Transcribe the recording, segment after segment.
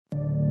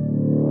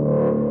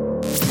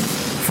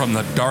From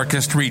the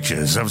darkest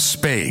reaches of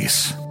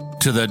space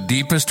to the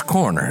deepest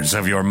corners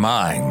of your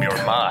mind.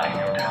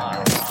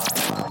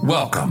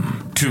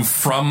 Welcome to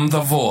From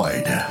the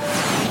Void.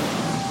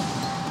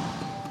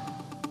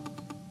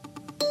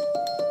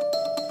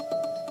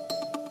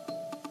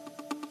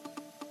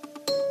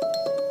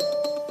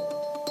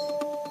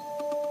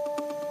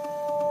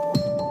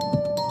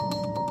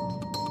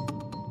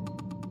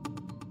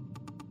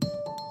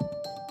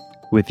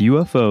 With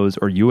UFOs,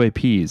 or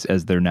UAPs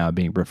as they're now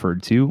being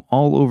referred to,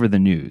 all over the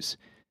news,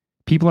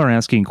 people are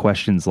asking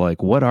questions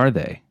like, what are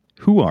they?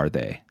 Who are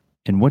they?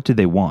 And what do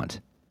they want?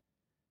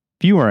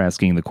 Few are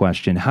asking the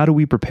question, how do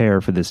we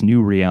prepare for this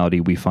new reality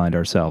we find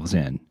ourselves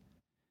in?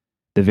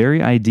 The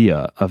very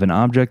idea of an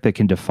object that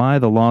can defy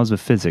the laws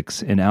of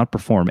physics and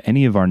outperform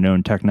any of our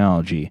known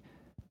technology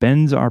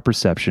bends our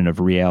perception of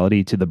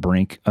reality to the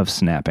brink of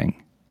snapping.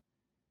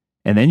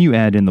 And then you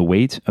add in the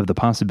weight of the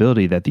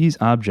possibility that these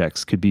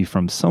objects could be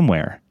from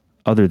somewhere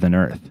other than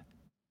Earth.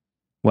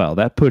 Well,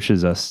 that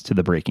pushes us to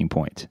the breaking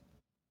point.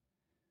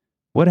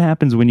 What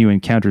happens when you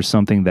encounter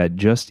something that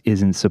just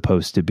isn't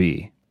supposed to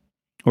be?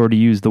 Or to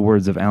use the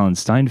words of Alan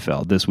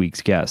Steinfeld, this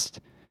week's guest,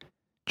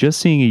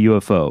 just seeing a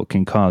UFO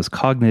can cause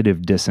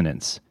cognitive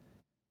dissonance.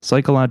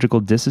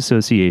 Psychological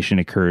disassociation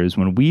occurs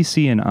when we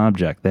see an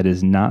object that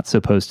is not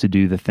supposed to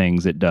do the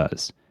things it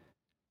does.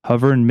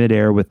 Hover in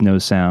midair with no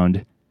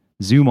sound,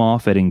 zoom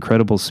off at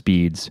incredible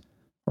speeds,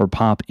 or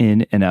pop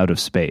in and out of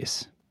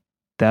space.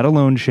 That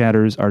alone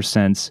shatters our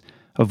sense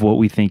of what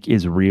we think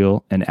is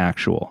real and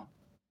actual.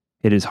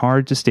 It is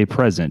hard to stay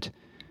present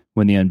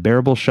when the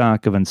unbearable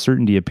shock of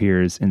uncertainty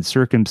appears in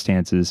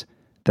circumstances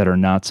that are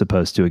not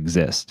supposed to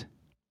exist.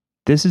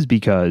 This is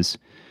because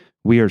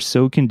we are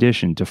so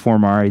conditioned to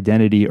form our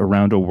identity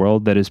around a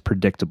world that is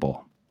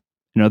predictable.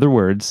 In other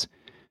words,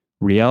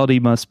 reality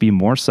must be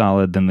more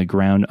solid than the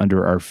ground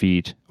under our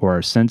feet, or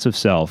our sense of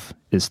self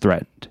is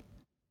threatened.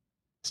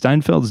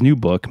 Steinfeld's new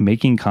book,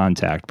 Making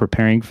Contact,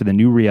 Preparing for the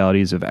New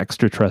Realities of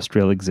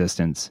Extraterrestrial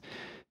Existence,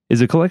 is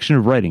a collection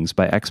of writings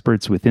by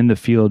experts within the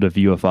field of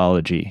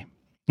ufology,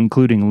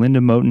 including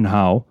Linda Moten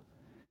Hou,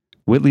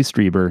 Whitley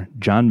Strieber,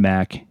 John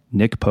Mack,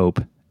 Nick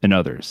Pope, and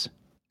others,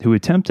 who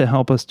attempt to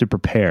help us to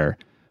prepare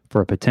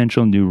for a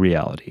potential new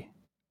reality.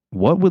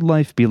 What would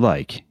life be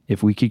like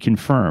if we could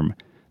confirm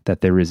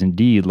that there is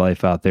indeed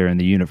life out there in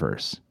the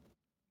universe?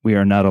 We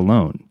are not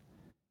alone,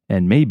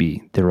 and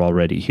maybe they're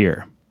already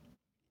here.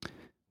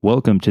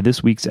 Welcome to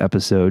this week's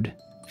episode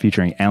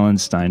featuring Alan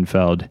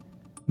Steinfeld,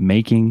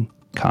 Making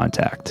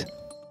Contact.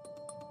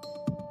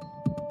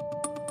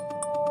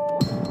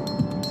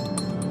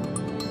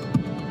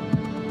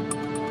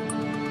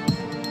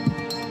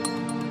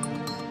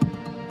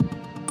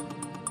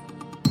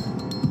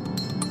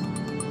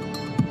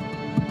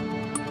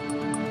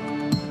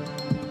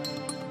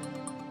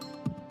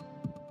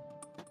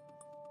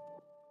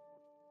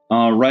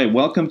 All right,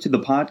 welcome to the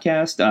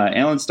podcast.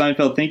 Alan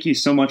Steinfeld, thank you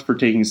so much for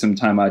taking some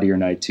time out of your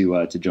night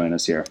to join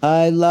us here.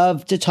 I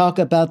love to talk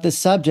about this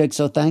subject,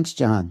 so thanks,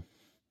 John.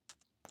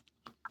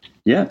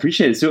 Yeah,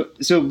 appreciate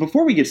it. So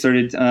before we get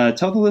started,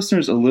 tell the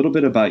listeners a little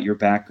bit about your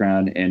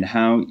background and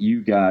how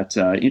you got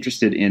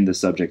interested in the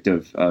subject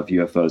of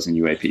UFOs and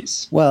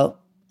UAPs. Well,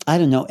 I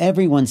don't know.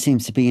 Everyone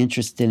seems to be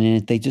interested in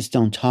it. They just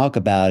don't talk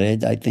about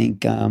it. I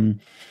think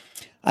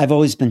I've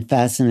always been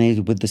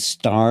fascinated with the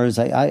stars.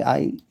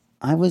 I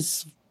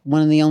was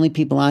one of the only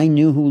people I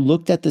knew who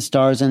looked at the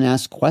stars and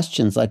asked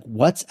questions like,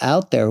 what's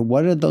out there?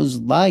 What are those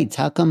lights?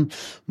 How come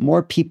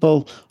more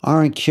people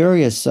aren't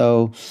curious?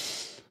 So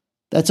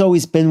that's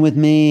always been with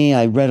me.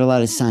 I read a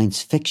lot of science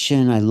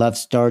fiction. I love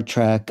Star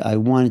Trek. I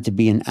wanted to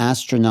be an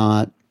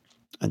astronaut.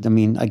 I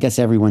mean, I guess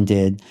everyone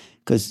did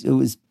because it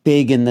was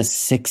big in the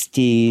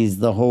 60s,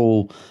 the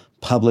whole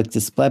public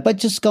display. But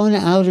just going to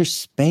outer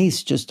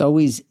space just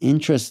always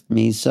interested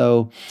me.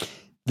 So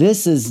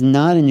this is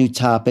not a new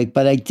topic,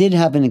 but I did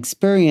have an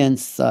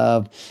experience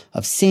of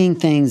seeing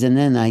things, and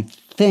then I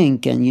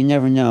think, and you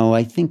never know,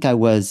 I think I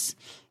was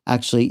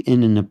actually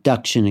in an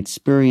abduction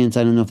experience.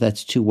 I don't know if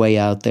that's too way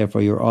out there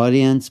for your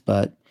audience,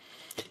 but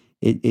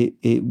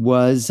it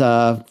was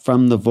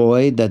from the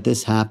void that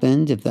this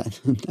happened, if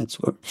that's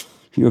what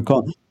you're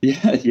calling.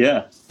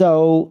 Yeah.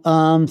 So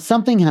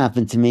something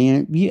happened to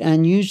me,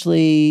 and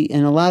usually,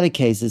 in a lot of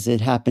cases, it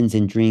happens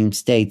in dream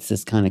states,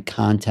 this kind of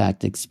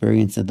contact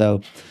experience,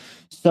 though.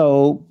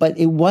 So, but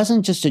it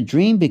wasn't just a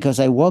dream because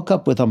I woke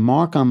up with a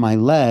mark on my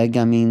leg.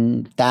 I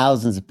mean,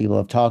 thousands of people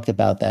have talked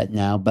about that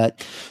now, but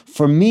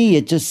for me,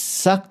 it just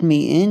sucked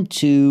me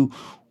into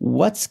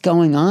what's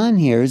going on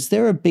here. Is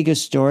there a bigger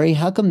story?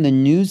 How come the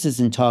news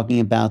isn't talking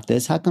about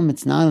this? How come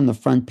it's not on the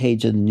front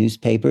page of the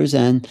newspapers?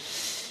 And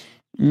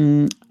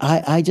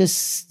I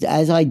just,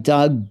 as I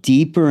dug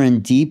deeper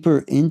and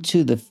deeper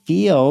into the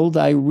field,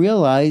 I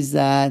realized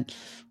that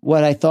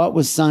what I thought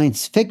was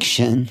science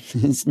fiction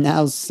is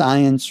now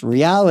science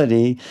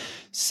reality.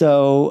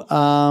 So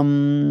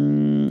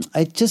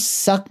it just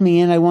sucked me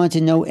in. I wanted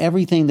to know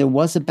everything there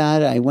was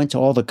about it. I went to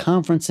all the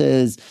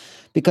conferences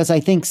because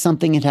I think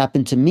something had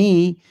happened to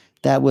me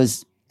that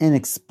was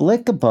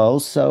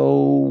inexplicable.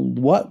 So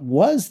what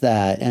was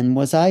that? And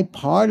was I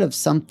part of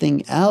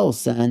something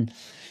else? And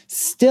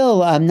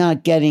still, I'm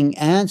not getting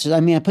answers. I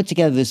mean, I put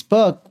together this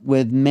book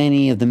with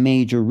many of the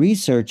major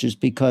researchers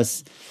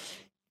because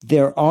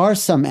there are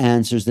some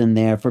answers in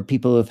there for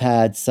people who've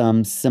had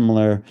some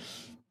similar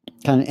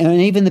kind of,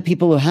 and even the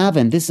people who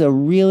haven't. This is a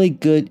really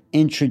good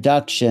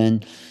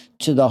introduction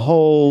to the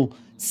whole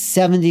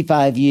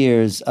 75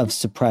 years of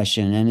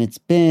suppression. And it's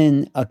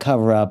been a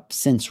cover up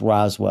since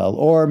Roswell,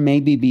 or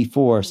maybe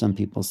before, some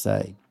people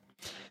say.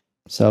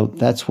 So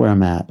that's where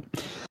I'm at.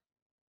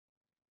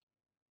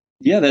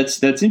 Yeah,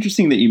 that's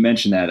interesting that you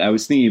mentioned that. I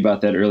was thinking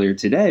about that earlier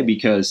today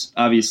because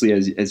obviously,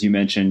 as you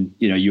mentioned,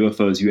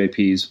 UFOs,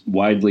 UAPs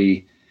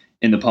widely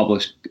in the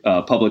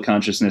public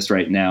consciousness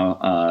right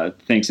now,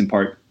 thanks in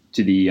part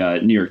to the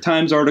New York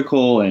Times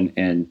article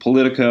and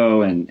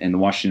Politico and the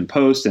Washington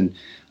Post, and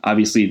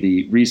obviously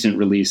the recent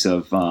release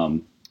of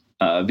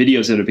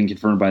videos that have been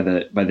confirmed by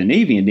the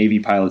Navy and Navy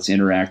pilots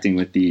interacting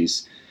with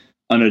these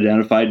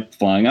unidentified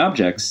flying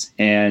objects.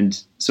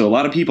 And so a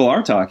lot of people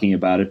are talking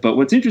about it. But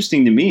what's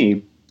interesting to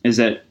me is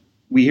that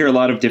we hear a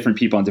lot of different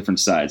people on different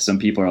sides. Some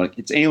people are like,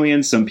 it's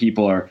aliens. Some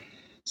people are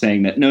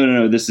saying that,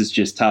 no, this is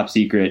just top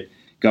secret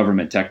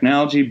government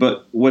technology.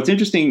 But what's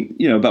interesting,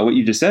 about what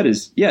you just said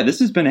is, yeah, this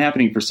has been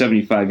happening for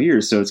 75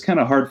 years. So it's kind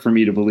of hard for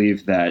me to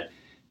believe that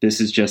this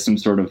is just some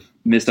sort of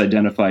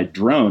misidentified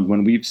drone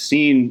when we've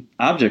seen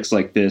objects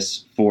like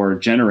this for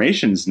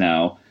generations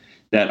now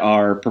that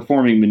are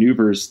performing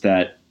maneuvers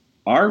that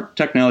our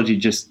technology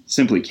just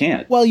simply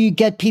can't. Well, you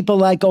get people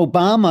like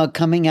Obama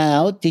coming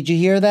out. Did you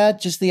hear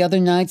that just the other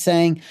night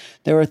saying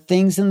there are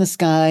things in the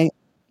sky?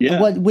 Yeah.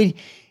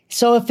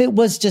 So if it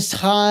was just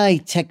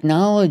high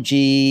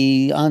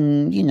technology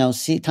on,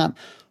 top,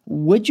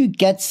 would you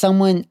get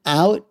someone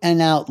out and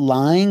out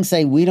lying,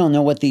 say, we don't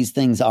know what these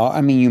things are?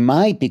 I mean, you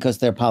might because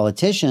they're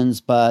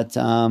politicians, but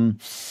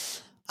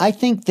I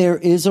think there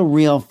is a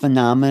real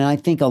phenomenon. I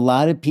think a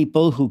lot of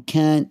people who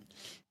can't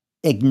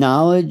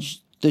acknowledge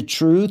the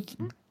truth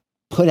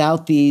put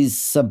out these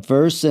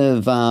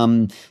subversive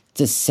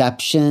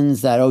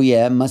deceptions that,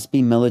 it must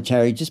be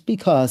military, just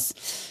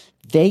because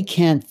they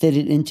can't fit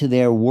it into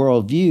their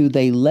worldview.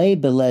 They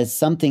label as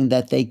something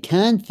that they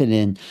can fit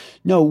in.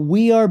 No,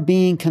 we are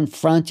being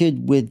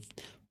confronted with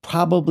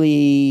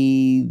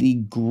probably the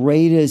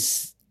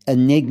greatest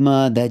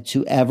enigma that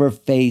to ever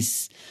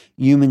face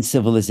human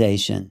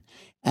civilization.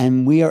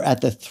 And we are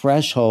at the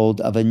threshold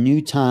of a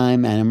new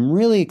time. And I'm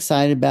really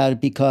excited about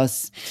it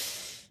because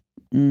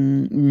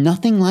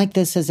nothing like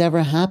this has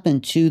ever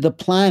happened to the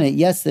planet.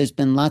 Yes, there's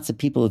been lots of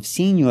people who've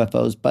seen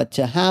UFOs, but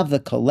to have the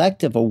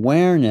collective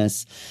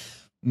awareness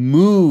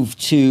move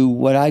to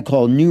what I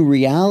call new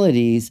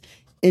realities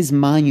is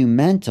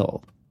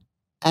monumental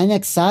and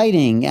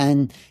exciting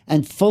and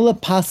full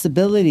of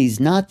possibilities,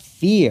 not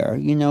fear.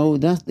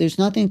 There's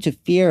nothing to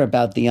fear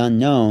about the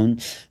unknown.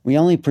 We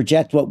only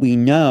project what we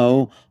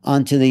know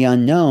onto the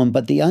unknown,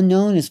 but the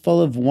unknown is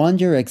full of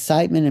wonder,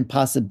 excitement, and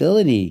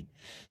possibility.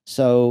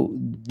 So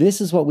this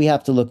is what we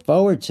have to look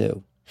forward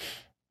to.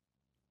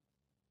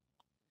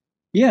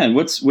 Yeah, and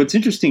what's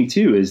interesting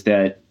too is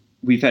that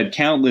we've had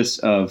countless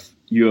of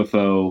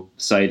UFO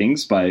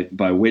sightings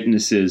by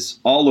witnesses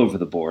all over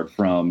the board,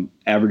 from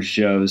average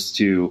Joes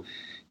to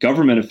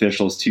government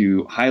officials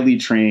to highly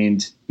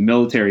trained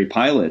military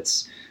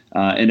pilots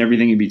and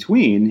everything in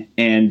between.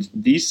 And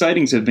these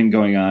sightings have been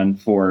going on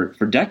for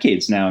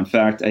decades now. In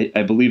fact,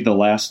 I believe the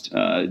last,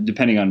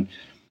 depending on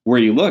where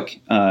you look,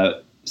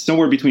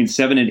 somewhere between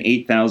 7,000 and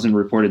 8,000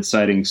 reported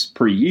sightings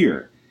per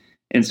year.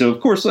 And so,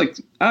 of course,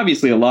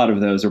 obviously a lot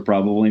of those are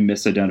probably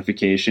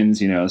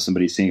misidentifications,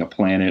 somebody seeing a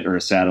planet or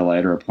a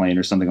satellite or a plane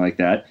or something like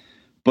that.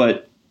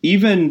 But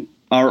even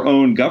our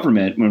own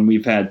government, when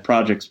we've had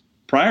projects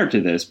prior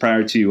to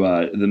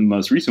the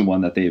most recent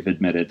one that they've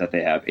admitted that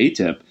they have,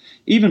 ATIP,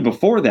 even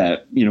before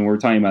that, we're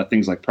talking about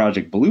things like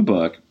Project Blue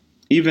Book.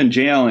 Even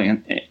J.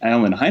 Allen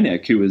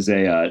Hynek, who is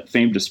a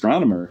famed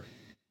astronomer,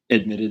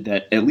 admitted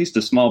that at least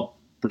a small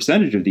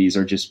percentage of these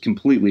are just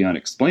completely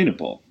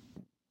unexplainable.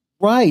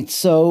 Right.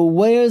 So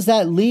where does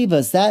that leave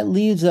us? That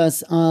leaves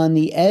us on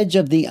the edge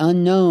of the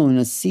unknown,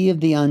 a sea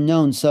of the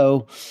unknown.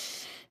 So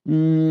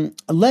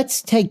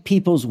let's take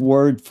people's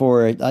word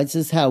for it. This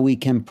is how we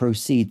can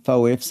proceed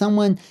forward. If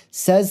someone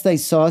says they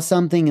saw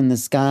something in the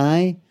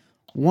sky,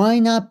 why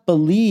not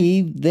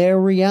believe their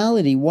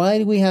reality? Why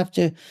do we have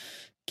to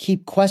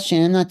keep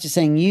questioning? I'm not just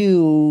saying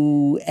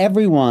you,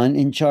 everyone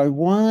in charge.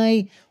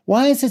 Why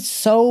is it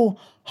so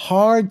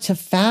hard to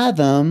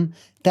fathom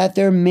that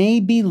there may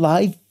be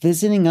life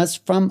visiting us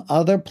from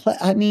other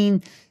planets? I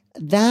mean,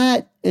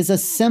 that is a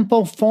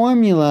simple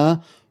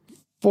formula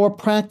for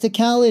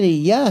practicality.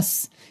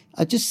 Yes.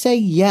 I just say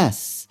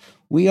yes.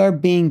 We are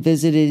being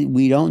visited.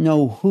 We don't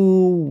know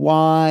who,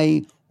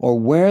 why, or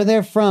where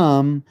they're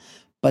from,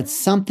 but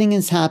something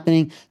is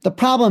happening. The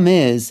problem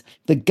is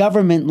the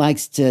government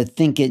likes to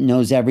think it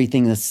knows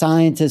everything. The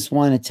scientists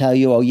want to tell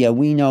you, oh, yeah,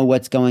 we know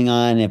what's going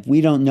on. If we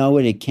don't know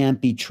it, it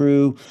can't be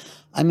true.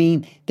 I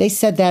mean, they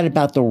said that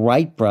about the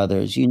Wright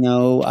brothers.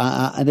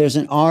 There's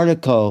an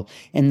article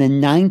in the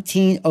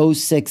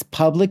 1906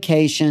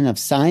 publication of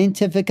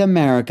Scientific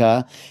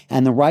America,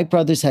 and the Wright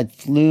brothers had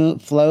flown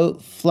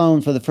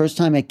for the first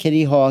time at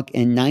Kitty Hawk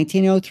in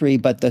 1903.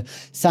 But the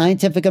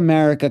Scientific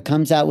America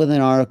comes out with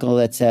an article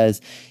that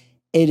says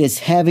it is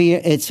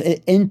heavier. It's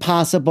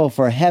impossible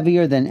for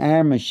heavier than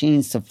air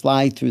machines to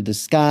fly through the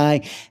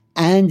sky.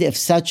 And if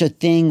such a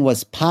thing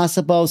was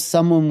possible,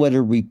 someone would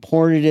have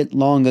reported it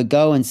long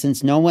ago. And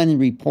since no one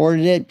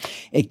reported it,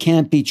 it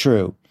can't be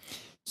true.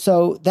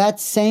 So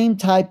that same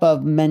type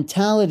of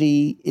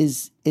mentality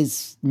is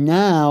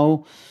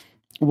now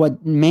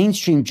what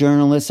mainstream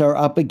journalists are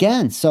up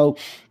against. So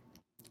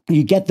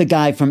you get the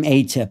guy from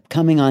ATIP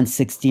coming on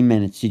 60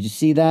 Minutes. Did you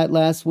see that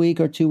last week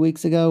or 2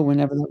 weeks ago?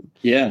 Whenever.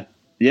 Yeah,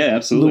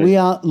 absolutely.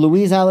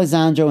 Luis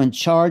Alessandro, in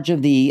charge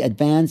of the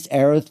Advanced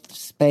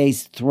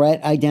Aerospace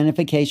Threat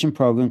Identification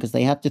Program, because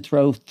they have to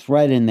throw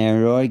threat in there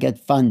in order to get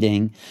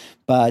funding.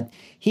 But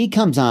he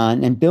comes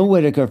on, and Bill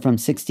Whitaker from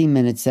 60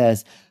 Minutes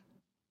says,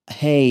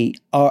 hey,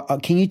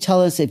 can you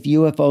tell us if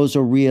UFOs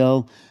are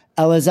real?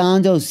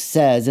 Elizondo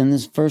says, and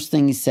this first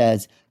thing he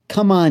says,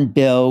 come on,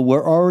 Bill,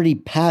 we're already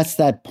past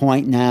that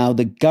point now.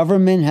 The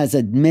government has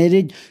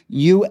admitted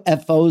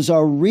UFOs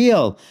are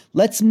real.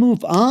 Let's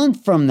move on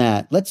from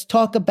that. Let's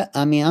talk about,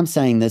 I'm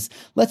saying this,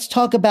 let's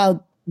talk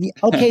about,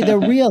 okay, they're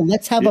real.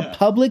 Let's have a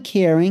public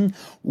hearing.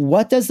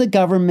 What does the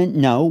government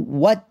know?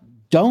 What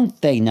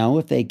don't they know,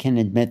 if they can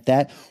admit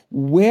that?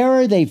 Where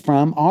are they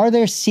from? Are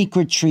there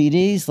secret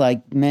treaties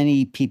like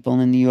many people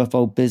in the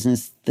UFO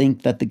business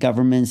think that the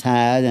government's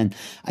had? And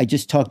I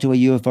just talked to a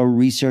UFO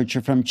researcher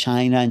from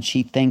China, and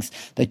she thinks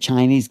the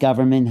Chinese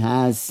government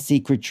has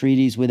secret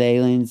treaties with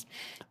aliens.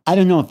 I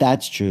don't know if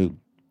that's true.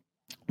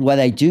 What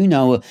I do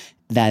know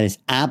that is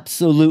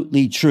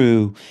absolutely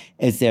true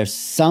is there's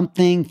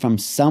something from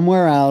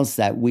somewhere else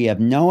that we have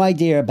no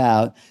idea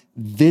about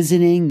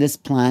visiting this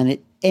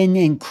planet in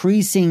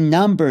increasing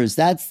numbers.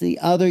 That's the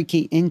other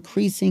key,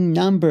 increasing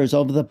numbers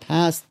over the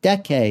past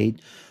decade.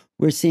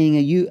 We're seeing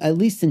at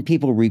least in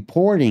people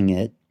reporting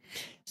it.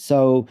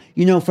 So,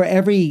 for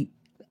every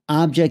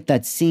object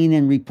that's seen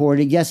and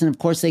reported, yes, and of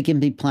course they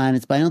can be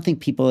planets, but I don't think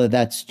people are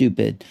that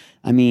stupid.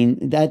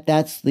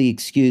 That's the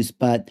excuse.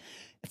 But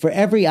for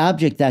every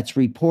object that's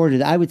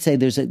reported, I would say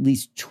there's at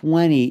least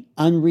 20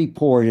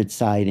 unreported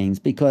sightings,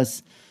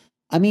 because,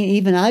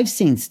 even I've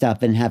seen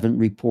stuff and haven't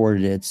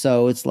reported it.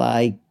 So it's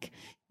like,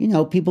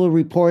 people who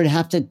report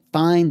have to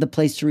find the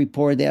place to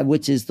report that,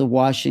 which is the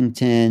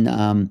Washington,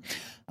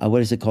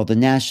 what is it called? The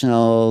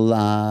National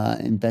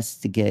National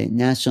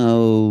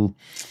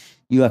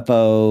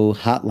UFO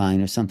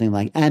Hotline or something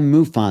like, and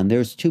MUFON.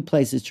 There's 2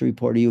 places to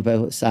report a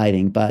UFO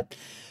sighting, but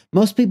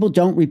most people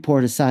don't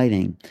report a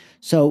sighting.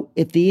 So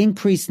if the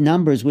increased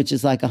numbers, which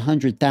is like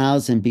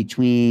 100,000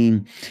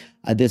 between,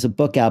 there's a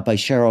book out by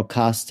Cheryl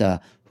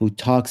Costa who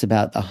talks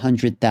about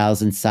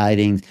 100,000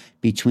 sightings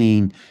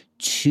between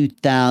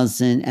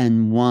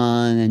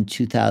 2001 and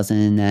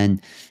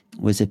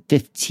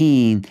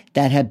 2015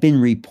 that have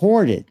been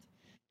reported.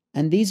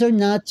 And these are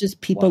not just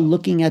people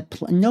looking at,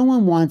 no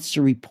one wants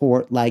to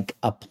report like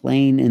a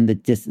plane in the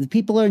distance.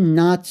 People are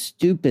not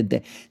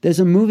stupid. There's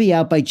a movie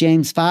out by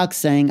James Fox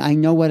saying, I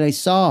Know What I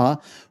Saw,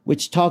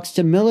 which talks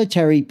to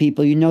military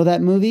people. You know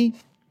that movie?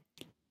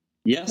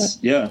 Yes.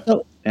 Yeah,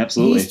 so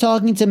absolutely. He's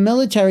talking to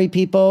military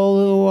people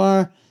who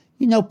are,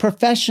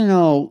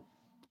 professional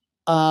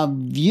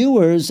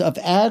viewers of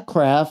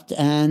aircraft,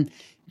 and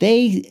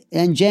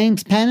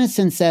James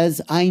Pennison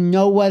says, I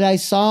know what I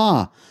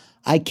saw.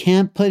 I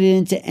can't put it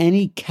into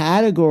any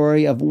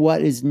category of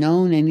what is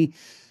known.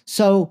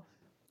 So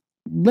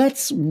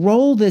let's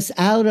roll this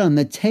out on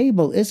the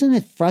table. Isn't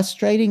it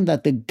frustrating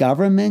that the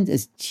government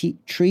is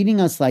treating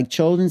us like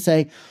children?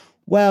 Say,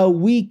 well,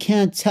 we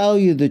can't tell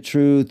you the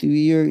truth.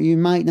 You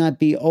might not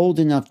be old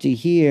enough to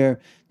hear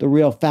the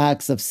real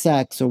facts of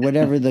sex or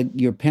whatever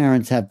your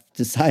parents have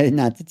decided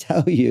not to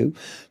tell you.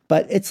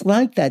 But it's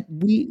like that.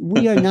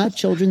 We are not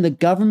children. The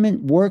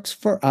government works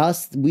for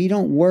us. We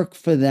don't work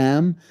for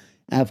them.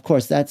 Of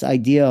course, that's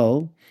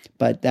ideal,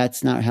 but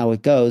that's not how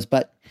it goes.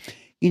 But,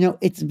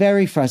 it's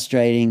very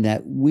frustrating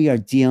that we are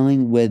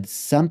dealing with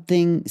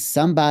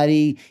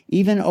somebody,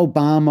 even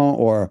Obama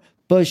or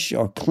Bush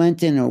or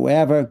Clinton or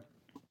whatever,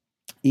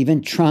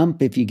 even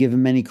Trump, if you give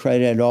him any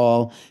credit at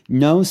all,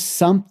 knows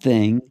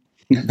something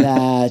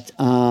that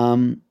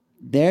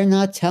they're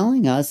not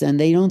telling us, and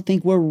they don't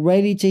think we're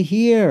ready to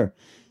hear.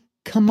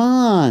 Come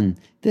on.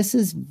 This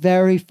is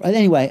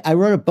anyway, I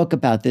wrote a book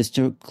about this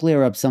to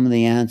clear up some of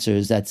the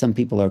answers that some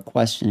people are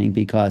questioning,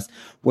 because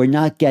we're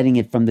not getting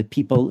it from the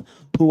people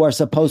who are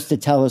supposed to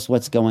tell us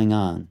what's going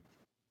on.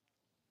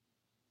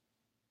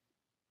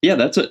 Yeah,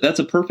 that's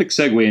a perfect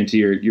segue into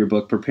your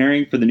book,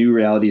 Preparing for the New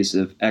Realities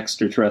of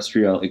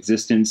Extraterrestrial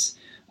Existence.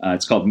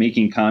 It's called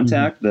Making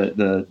Contact,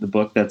 the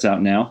book that's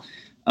out now.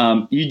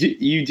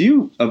 You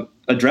do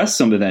address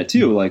some of that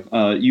too. Like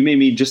you made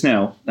me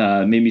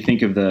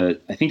think of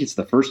I think it's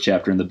the first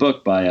chapter in the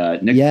book by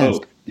Nick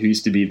Pope, who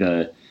used to be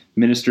the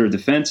Minister of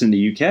Defense in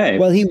the UK.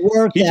 Well, he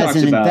worked as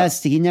an about,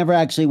 investor. He never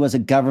actually was a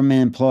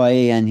government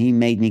employee, and he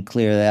made me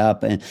clear that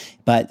up.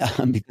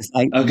 Because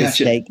I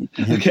mistaken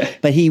him. Okay.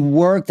 But he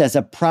worked as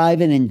a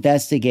private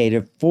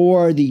investigator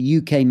for the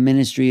UK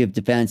Ministry of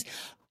Defense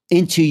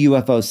into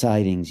UFO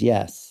sightings.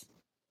 Yes.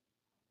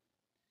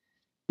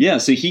 Yeah,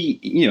 so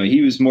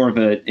he was more of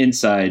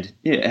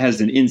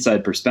has an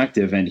inside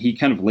perspective, and he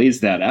kind of lays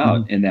that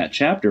out in that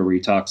chapter where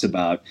he talks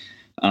about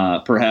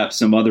perhaps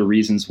some other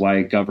reasons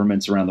why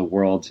governments around the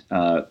world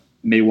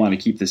may want to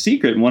keep the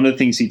secret. And one of the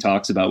things he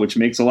talks about, which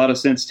makes a lot of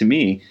sense to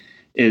me,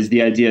 is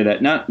the idea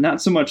that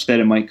not so much that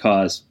it might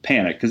cause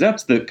panic, because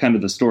that's the kind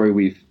of the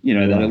story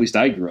that at least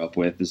I grew up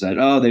with, is that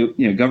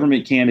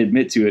government can't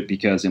admit to it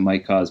because it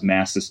might cause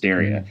mass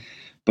hysteria,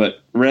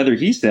 but rather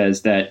he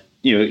says that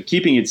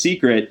keeping it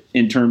secret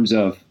in terms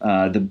of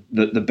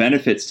the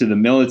benefits to the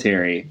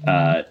military,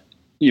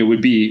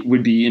 would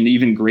be an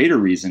even greater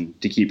reason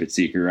to keep it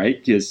secret,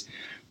 right? Because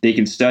they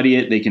can study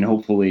it, they can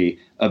hopefully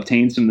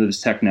obtain some of this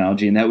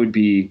technology, and that would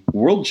be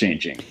world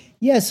changing.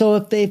 Yeah, so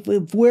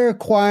if we're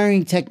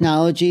acquiring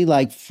technology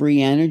like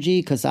free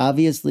energy, because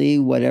obviously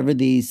whatever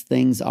these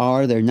things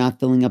are, they're not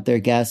filling up their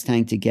gas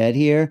tank to get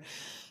here.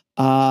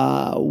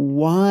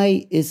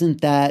 Why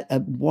isn't that?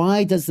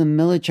 Why does the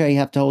military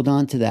have to hold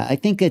on to that? I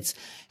think it's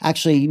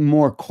actually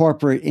more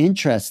corporate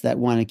interests that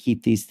want to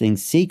keep these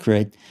things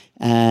secret,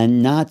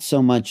 and not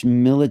so much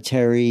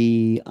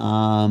military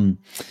honing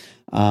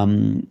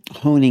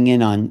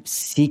in on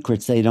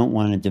secrets they don't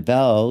want to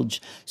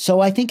divulge. So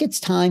I think it's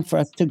time for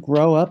us to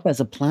grow up as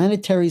a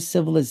planetary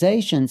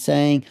civilization,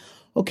 saying,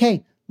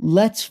 okay,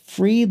 let's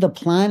free the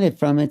planet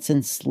from its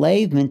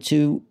enslavement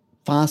to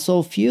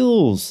fossil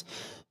fuels.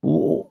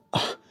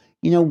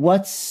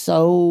 What's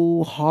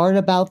so hard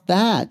about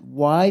that?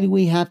 Why do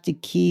we have to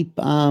keep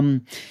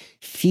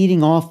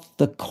feeding off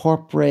the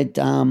corporate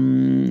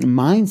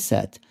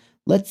mindset?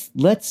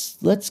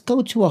 Let's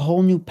go to a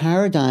whole new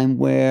paradigm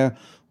where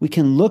we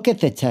can look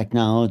at the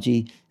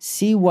technology,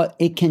 see what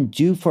it can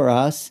do for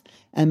us,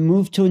 and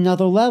move to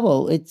another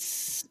level.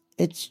 It's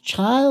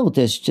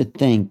childish to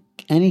think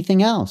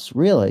anything else,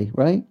 really,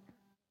 right?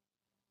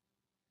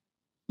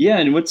 Yeah,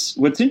 and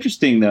what's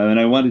interesting though, and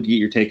I wanted to get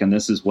your take on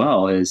this as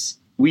well, is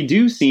we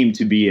do seem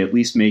to be at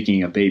least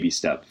making a baby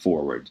step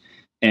forward.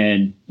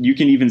 And you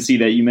can even see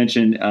that you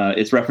mentioned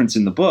it's referenced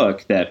in the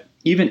book that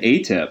even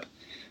ATIP,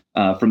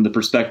 from the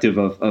perspective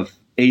of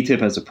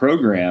ATIP as a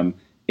program,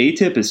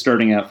 ATIP is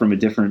starting out from a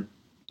different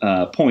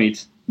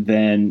point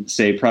than,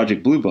 say,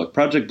 Project Blue Book.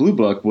 Project Blue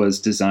Book was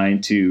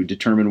designed to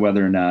determine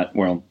whether or not,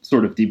 well,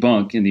 sort of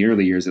debunk in the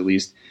early years at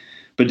least,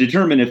 but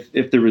determine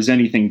if there was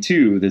anything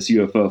to this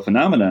UFO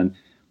phenomenon,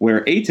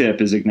 where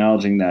ATIP is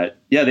acknowledging that,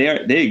 yeah,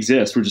 they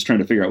exist. We're just trying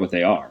to figure out what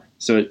they are.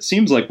 So it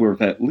seems like we're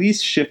at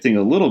least shifting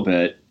a little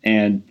bit.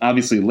 And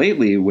obviously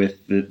lately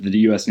with the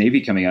U.S. Navy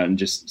coming out and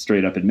just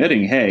straight up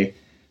admitting, hey,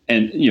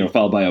 and,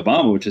 followed by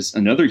Obama, which is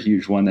another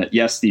huge one, that,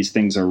 yes, these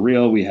things are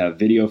real. We have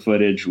video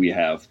footage. We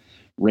have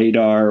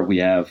radar. We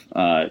have,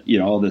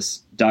 all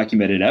this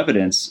documented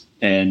evidence.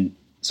 And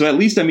so at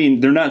least,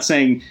 they're not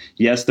saying,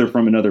 yes, they're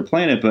from another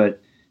planet, but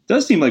it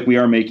does seem like we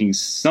are making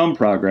some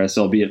progress,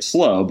 albeit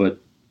slow, but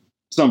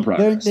some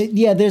progress.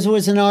 There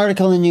was an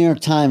article in New York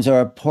Times, or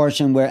a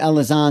portion, where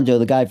Elizondo,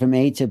 the guy from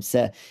ATIP,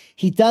 said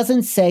he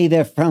doesn't say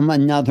they're from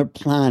another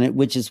planet,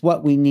 which is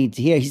what we need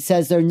to hear. He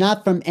says they're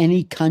not from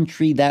any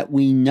country that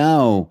we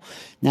know.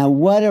 Now,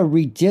 what a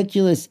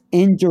ridiculous,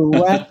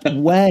 indirect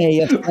way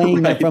of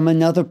saying they're from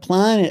another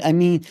planet.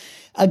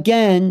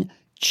 Again,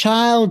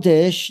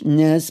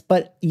 childishness,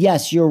 but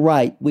yes, you're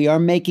right. We are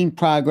making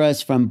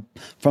progress from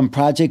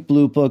Project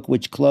Blue Book,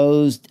 which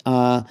closed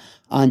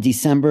on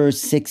December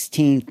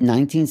 16th,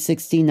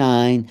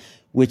 1969,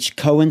 which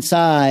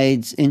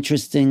coincides,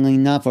 interestingly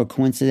enough, or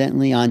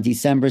coincidentally, on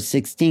December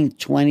 16th,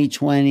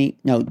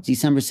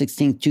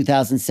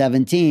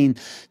 2017,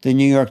 the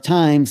New York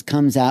Times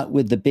comes out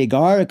with the big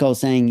article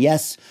saying,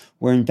 yes,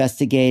 we're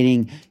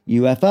investigating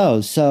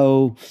UFOs.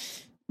 So,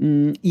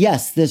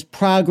 yes, there's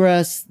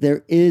progress.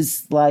 There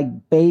is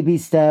like baby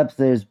steps.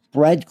 There's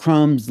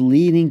breadcrumbs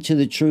leading to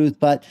the truth.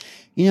 But,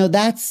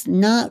 that's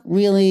not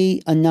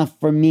really enough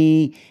for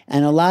me.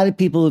 And a lot of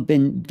people have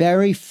been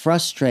very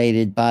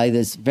frustrated by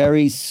this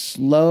very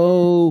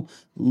slow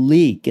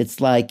leak. It's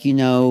like, you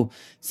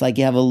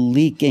have a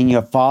leak in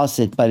your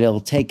faucet, but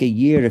it'll take a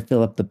year to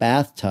fill up the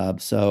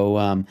bathtub.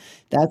 So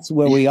that's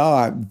where we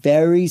are.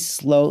 Very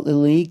slow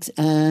leaks.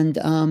 And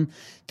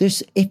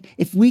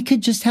if we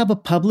could just have a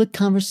public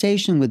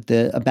conversation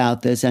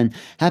about this and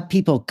have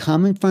people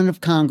come in front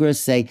of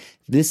Congress, say,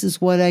 this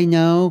is what I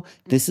know,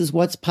 this is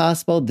what's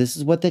possible, this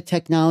is what the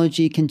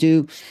technology can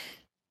do,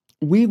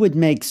 we would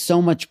make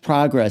so much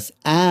progress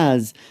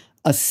as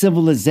a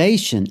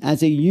civilization,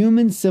 as a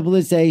human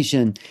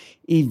civilization,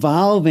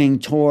 evolving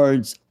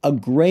towards a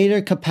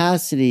greater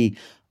capacity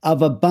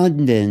of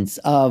abundance,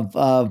 of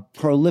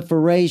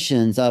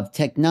proliferations, of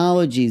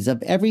technologies,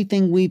 of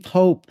everything we've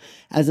hoped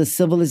as a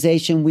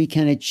civilization we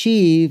can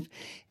achieve.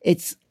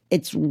 It's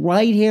it's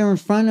right here in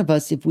front of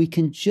us if we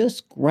can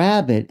just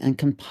grab it and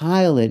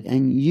compile it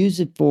and use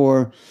it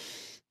for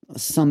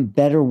some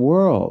better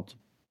world.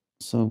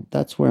 So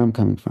that's where I'm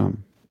coming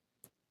from.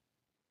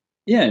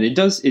 Yeah, and it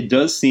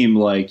does seem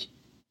like,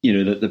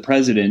 that the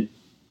president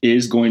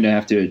is going to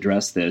have to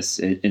address this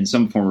in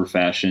some form or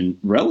fashion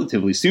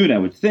relatively soon, I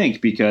would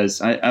think,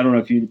 because I don't know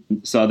if you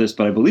saw this,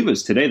 but I believe it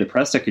was today the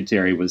press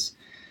secretary was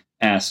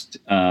asked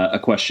a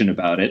question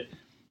about it,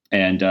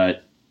 and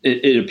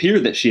it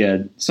appeared that she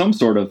had some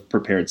sort of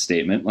prepared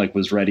statement, like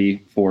was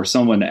ready for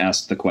someone to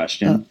ask the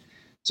question.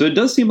 So it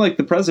does seem like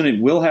the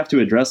president will have to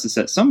address this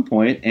at some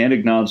point and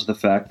acknowledge the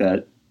fact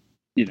that,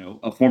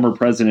 a former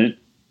president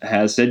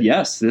has said,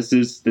 yes, this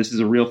is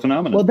a real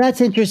phenomenon. Well,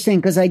 that's interesting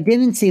because I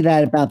didn't see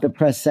that about the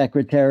press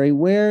secretary.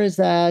 Where is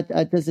that?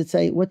 Does it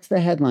say, what's the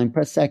headline?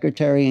 Press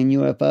secretary and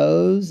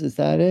UFOs? Is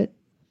that it?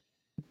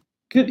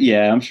 Good.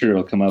 Yeah, I'm sure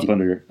it'll come up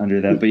under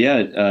that. But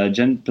yeah,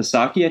 Jen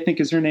Psaki, I think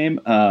is her name.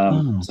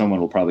 Someone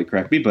will probably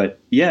correct me. But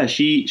yeah,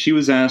 she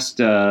was asked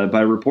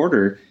by a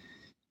reporter,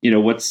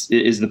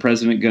 is the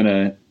president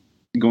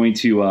going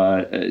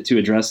to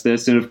address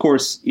this? And of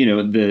course,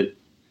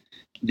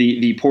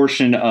 the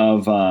portion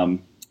of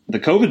the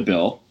COVID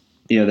bill,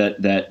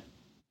 that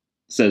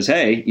says,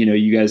 hey,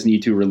 you guys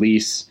need to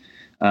release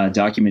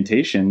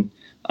documentation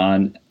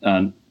on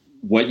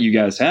what you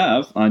guys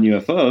have on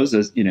UFOs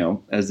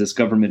as this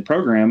government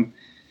program.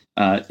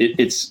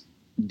 It's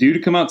due to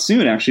come out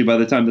soon. Actually, by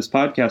the time this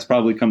podcast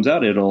probably comes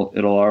out, it'll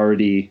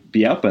already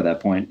be out by that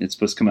point. It's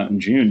supposed to come out in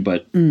June,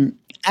 but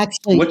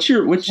actually,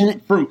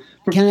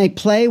 can I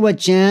play what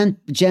Jen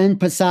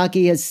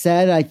Psaki has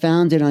said? I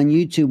found it on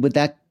YouTube.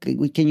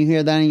 Can you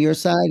hear that on your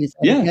side? Is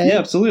that okay? Yeah,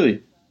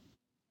 absolutely.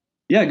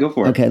 Yeah, go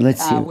for it. Okay,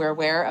 let's see. We're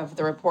aware of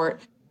the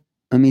report.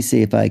 Let me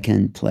see if I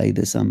can play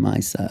this on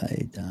my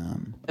side.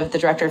 Of the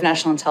Director of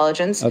National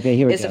Intelligence. Okay,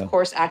 here we go. Of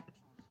course,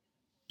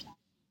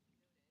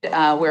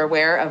 we're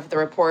aware of the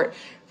report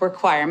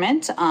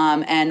requirement,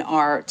 and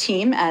our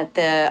team at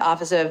the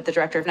Office of the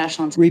Director of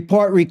National Intelligence.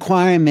 Report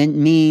requirement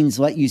means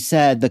what you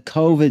said, the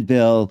COVID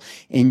bill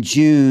in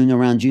June,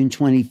 around June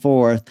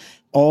 24th,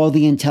 all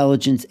the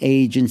intelligence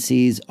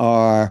agencies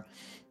are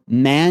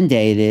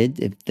mandated,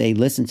 if they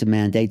listen to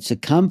mandates, to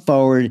come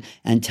forward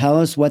and tell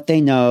us what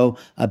they know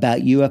about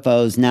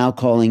UFOs, now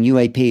calling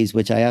UAPs,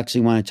 which I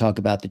actually want to talk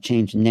about the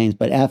change in names,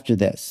 but after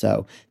this.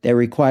 So they're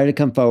required to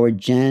come forward.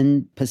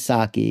 Jen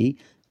Psaki,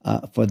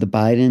 for the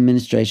Biden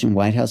administration,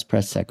 White House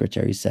press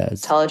secretary,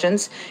 says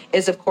Intelligence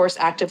is, of course,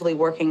 actively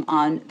working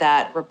on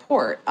that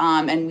report.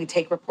 And we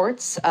take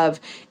reports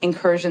of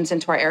incursions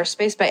into our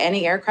airspace by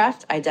any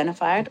aircraft,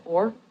 identified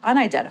or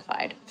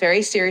unidentified,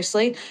 very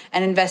seriously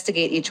and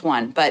investigate each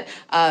one. But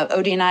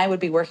ODNI would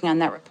be working on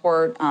that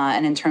report.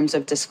 And in terms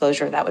of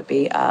disclosure, that would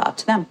be up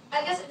to them.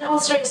 I guess in all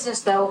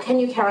seriousness, though,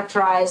 can you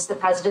characterize the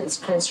president's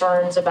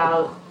concerns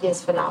about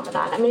this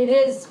phenomenon? I mean,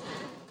 it is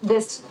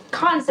this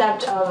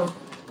concept of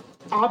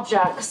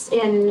objects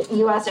in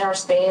U.S.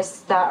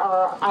 airspace that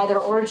are either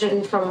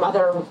origined from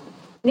other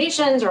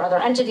nations or other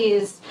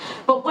entities.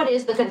 But what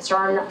is the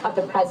concern of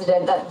the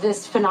president that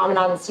this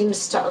phenomenon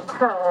seems to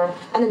occur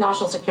and the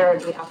national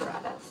security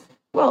apparatus?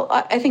 Well,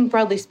 I think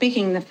broadly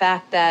speaking, the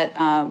fact that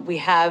we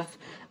have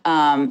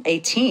a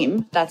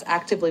team that's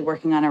actively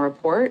working on a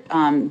report,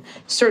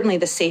 certainly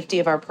the safety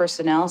of our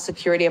personnel,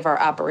 security of our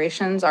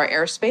operations, our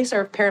airspace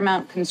are of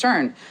paramount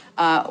concern,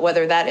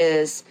 whether that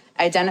is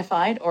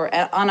identified or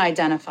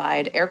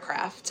unidentified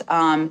aircraft.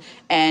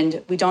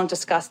 And we don't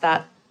discuss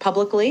that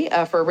publicly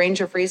for a range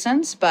of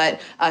reasons,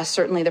 but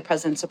certainly the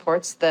president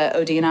supports the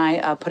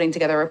ODNI putting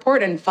together a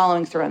report and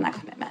following through on that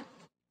commitment.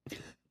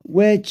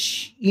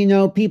 Which,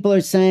 people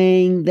are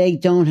saying they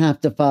don't have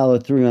to follow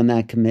through on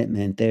that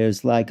commitment.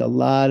 There's like a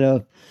lot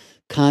of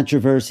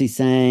controversy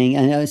saying,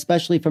 and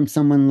especially from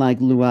someone like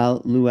Lou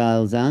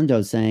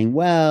Elizondo saying,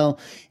 well,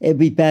 it'd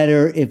be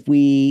better if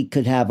we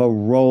could have a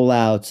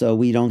rollout so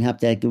we don't have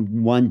to give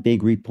one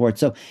big report.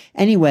 So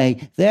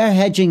anyway, they're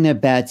hedging their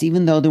bets,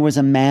 even though there was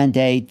a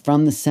mandate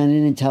from the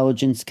Senate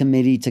Intelligence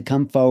Committee to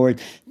come forward.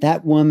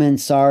 That woman,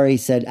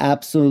 said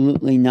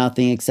absolutely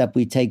nothing except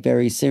we take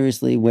very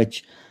seriously,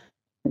 which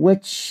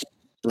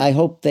I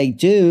hope they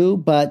do.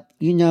 But,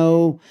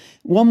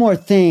 one more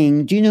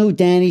thing. Do you know who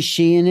Danny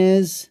Sheehan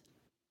is?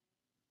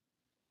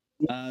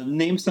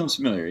 Name sounds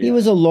familiar. Yeah. He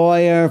was a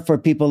lawyer for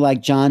people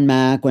like John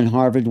Mack when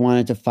Harvard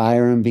wanted to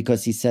fire him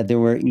because he said there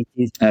were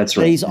ETs. That's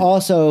right. But he's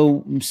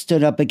also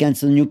stood up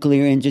against the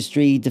nuclear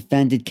industry,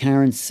 defended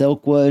Karen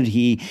Silkwood.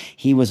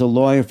 He was a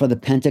lawyer for the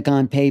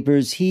Pentagon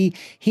Papers. He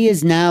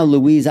is now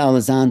Luis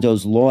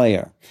Elizondo's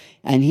lawyer,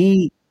 and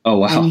he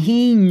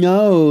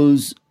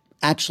knows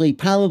actually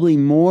probably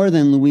more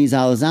than Luis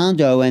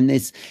Elizondo. And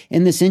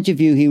in this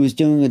interview he was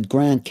doing with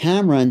Grant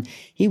Cameron,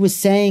 he was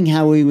saying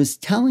how he was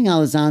telling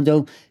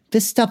Elizondo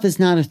this stuff is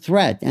not a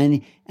threat.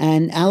 And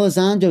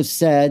Elizondo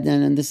said,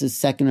 and this is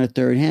second or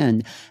third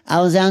hand,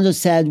 Elizondo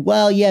said,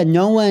 well, yeah,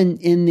 no one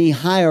in the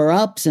higher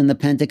ups in the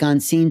Pentagon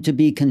seemed to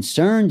be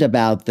concerned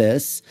about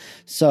this.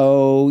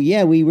 So,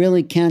 yeah, we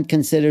really can't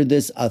consider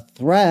this a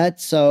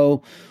threat.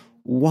 So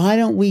why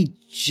don't we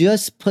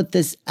just put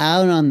this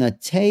out on the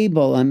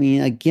table. I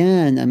mean,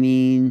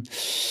 again,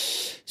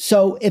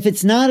 so if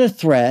it's not a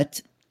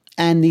threat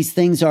and these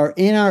things are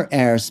in our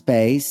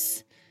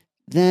airspace,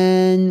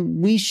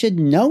 then we should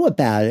know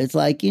about it. It's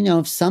like,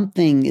 if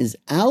something is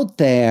out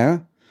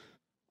there,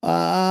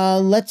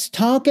 let's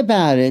talk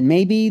about it.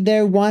 Maybe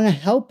they want to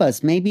help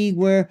us. Maybe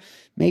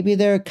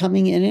they're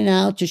coming in and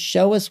out to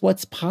show us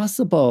what's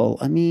possible.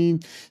 I mean,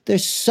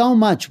 there's so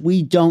much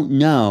we don't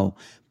know,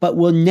 but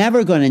we're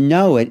never going to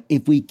know it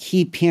if we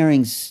keep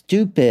hearing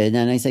stupid,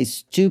 and I say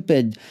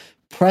stupid,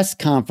 press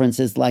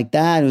conferences like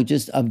that who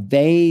just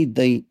evade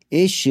the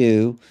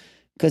issue.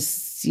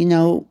 Because,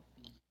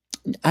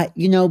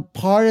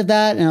 part of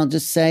that, and I'll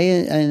just say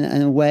it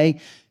in a way,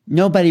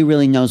 nobody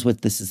really knows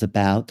what this is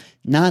about.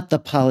 Not the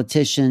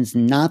politicians,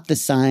 not the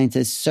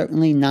scientists,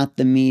 certainly not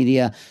the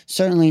media,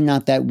 certainly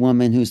not that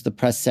woman who's the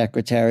press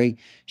secretary.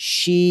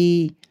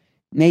 She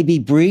may be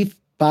briefed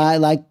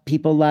by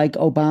people like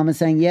Obama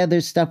saying, yeah,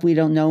 there's stuff we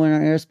don't know in our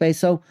airspace.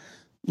 So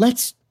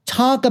let's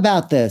talk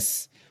about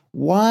this.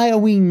 Why are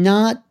we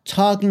not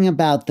talking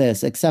about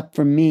this, except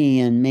for me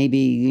and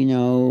maybe,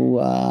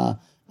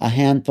 a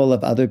handful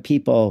of other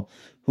people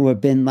who have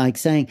been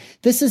saying,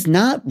 this is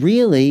not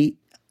really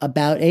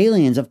about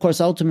aliens. Of course,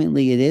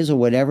 ultimately it is, or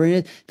whatever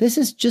it is. This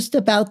is just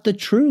about the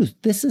truth.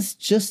 This is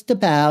just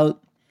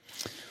about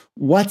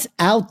what's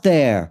out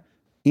there.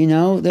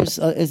 There's,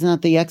 isn't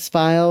that the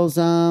X-Files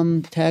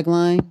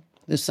tagline?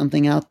 There's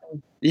something out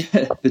there.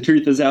 Yeah, the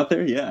truth is out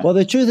there. Yeah. Well,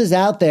 the truth is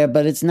out there,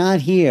 but it's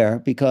not here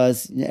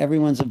because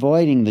everyone's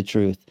avoiding the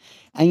truth.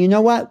 And you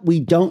know what? We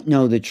don't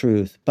know the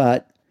truth,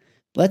 but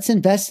let's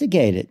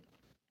investigate it.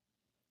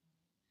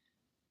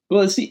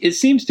 Well, it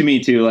seems to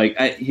me too,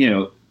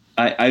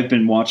 I've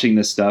been watching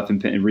this stuff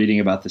and reading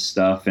about this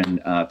stuff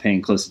and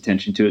paying close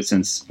attention to it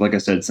since, like I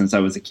said, since I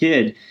was a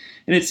kid.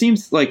 And it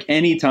seems like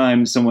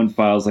anytime someone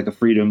files a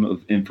Freedom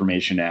of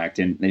Information Act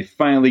and they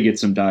finally get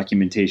some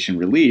documentation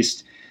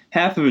released,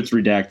 half of it's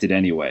redacted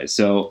anyway.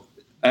 So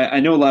I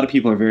know a lot of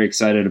people are very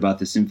excited about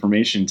this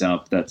information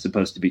dump that's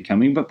supposed to be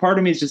coming, but part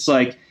of me is just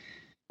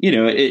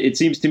it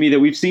seems to me that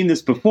we've seen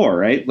this before,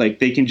 right?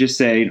 They can just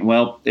say,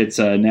 well, it's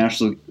a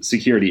national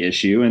security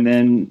issue, and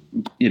then,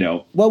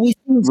 we've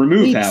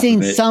seen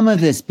of some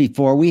of this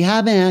before. We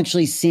haven't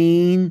actually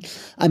seen,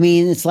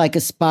 it's like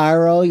a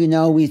spiral,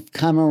 we've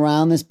come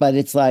around this, but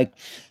it's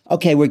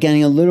okay, we're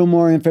getting a little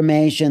more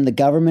information. The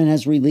government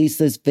has released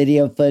this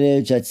video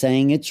footage that's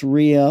saying it's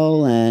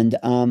real.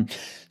 And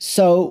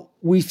so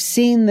we've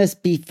seen this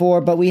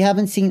before, but we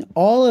haven't seen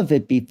all of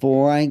it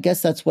before. I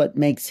guess that's what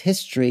makes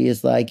history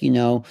is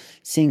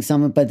seeing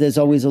some, but there's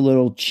always a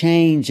little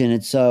change in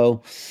it.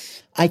 So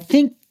I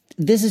think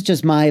this is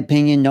just my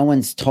opinion. No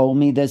one's told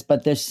me this,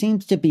 but there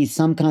seems to be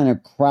some kind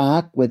of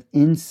crack with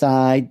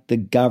inside the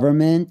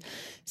government,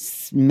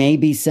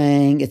 maybe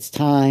saying it's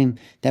time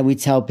that we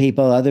tell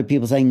people, other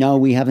people saying, no,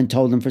 we haven't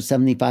told them for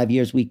 75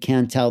 years. We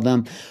can't tell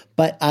them.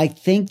 But I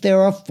think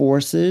there are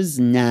forces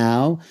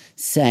now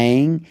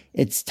saying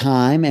it's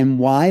time. And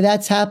why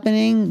that's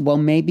happening? Well,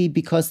 maybe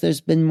because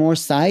there's been more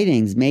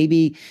sightings.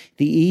 Maybe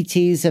the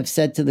ETs have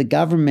said to the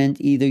government,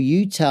 either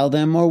you tell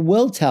them or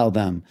we'll tell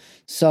them.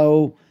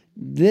 So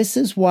this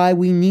is why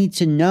we need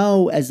to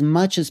know as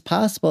much as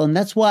possible. And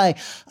that's why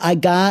I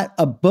got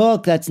a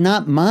book that's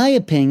not my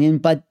opinion,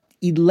 but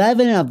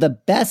 11 of the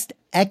best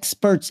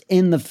experts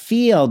in the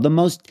field,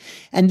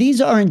 and these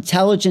are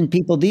intelligent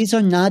people. These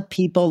are not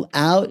people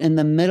out in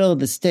the middle of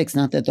the sticks.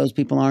 Not that those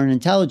people aren't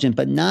intelligent,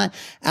 but not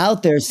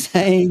out there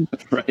saying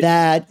right.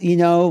 That,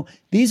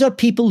 these are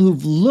people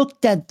who've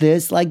looked at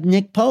this, like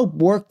Nick Pope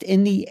worked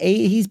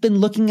he's been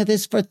looking at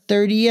this for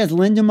 30 years.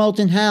 Linda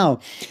Moulton Howe,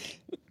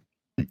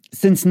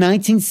 since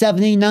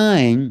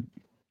 1979,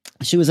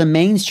 she was a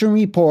mainstream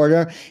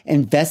reporter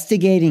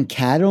investigating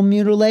cattle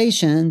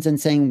mutilations and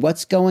saying,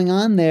 what's going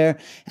on there?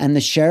 And the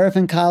sheriff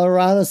in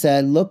Colorado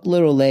said, look,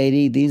 little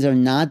lady, these are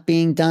not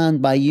being done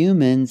by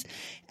humans.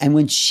 And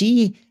when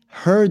she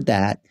heard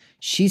that,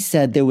 she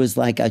said there was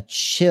a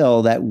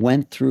chill that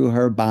went through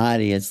her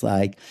body.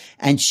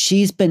 And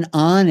she's been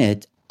on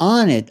it,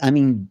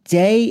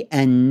 day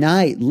and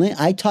night.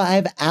 I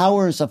have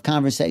hours of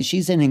conversation.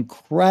 She's an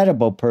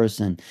incredible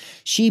person.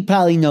 She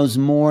probably knows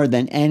more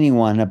than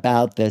anyone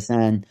about this.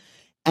 And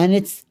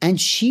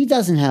she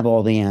doesn't have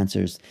all the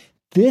answers.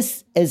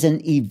 This is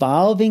an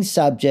evolving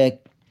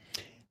subject.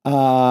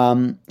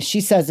 She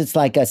says it's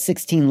like a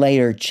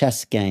 16-layer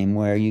chess game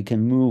where you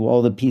can move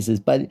all the pieces,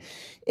 but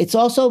it's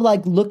also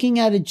like looking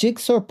at a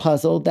jigsaw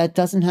puzzle that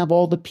doesn't have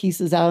all the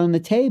pieces out on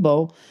the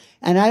table.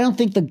 And I don't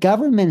think the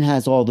government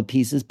has all the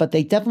pieces, but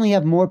they definitely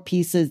have more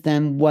pieces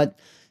than what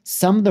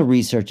some of the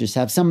researchers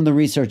have. Some of the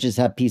researchers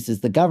have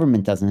pieces the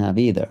government doesn't have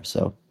either.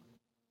 So,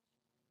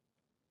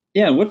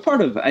 yeah, what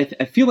part of I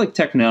feel like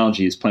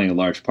technology is playing a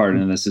large part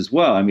in this as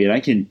well. I'm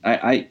an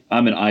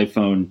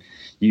iPhone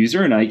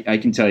user, and I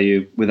can tell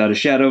you without a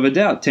shadow of a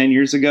doubt, 10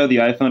 years ago, the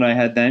iPhone I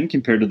had then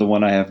compared to the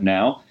one I have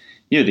now,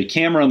 the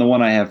camera on the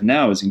one I have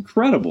now is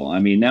incredible.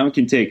 Now it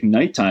can take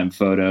nighttime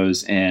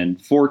photos and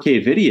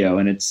 4K video.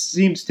 And it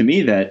seems to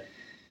me that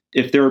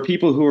if there are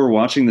people who are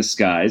watching the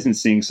skies and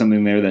seeing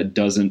something there that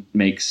doesn't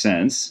make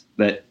sense,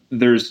 that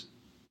there's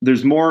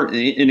more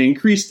an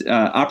increased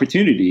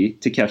opportunity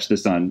to catch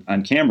this on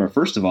camera,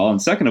 first of all,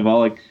 and second of all,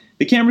 like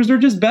the cameras are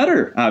just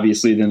better,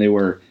 obviously, than they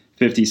were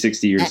 50,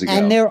 60 years ago.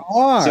 And there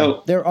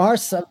are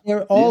some,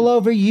 they're all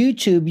over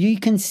YouTube. You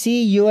can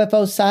see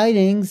UFO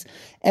sightings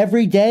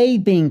every day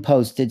being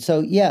posted.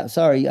 So yeah,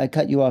 sorry, I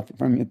cut you off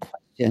from your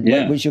question.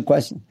 Yeah. What was your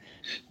question?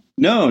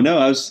 No,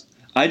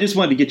 I just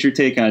wanted to get your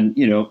take on,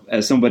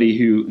 as somebody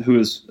who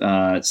has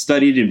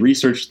studied and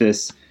researched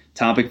this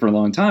topic for a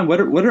long time,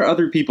 what are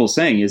other people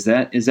saying? Is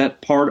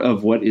that part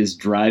of what is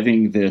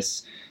driving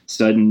this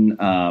sudden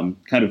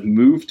kind of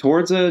move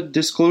towards a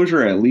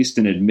disclosure, or at least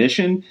an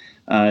admission?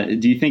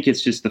 Do you think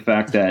it's just the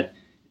fact that,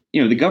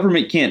 the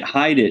government can't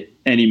hide it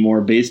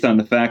anymore based on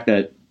the fact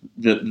that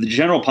the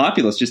general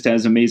populace just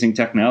has amazing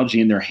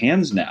technology in their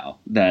hands now,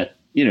 that,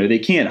 they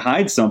can't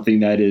hide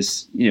something that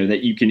is,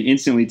 that you can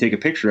instantly take a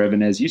picture of,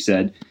 and as you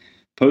said,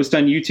 post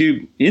on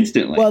YouTube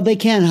instantly? Well, they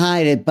can't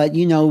hide it, but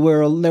there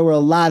were a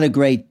lot of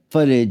great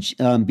footage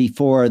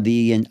before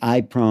the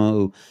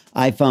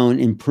iPhone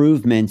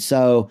improvement.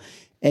 So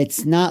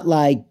it's not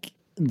like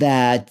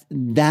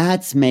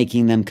that's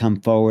making them come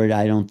forward,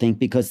 I don't think,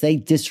 because they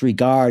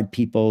disregard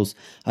people's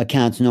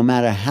accounts no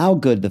matter how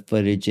good the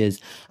footage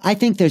is. I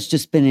think there's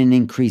just been an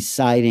increased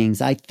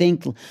sightings. I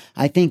think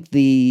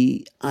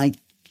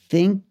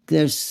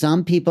there's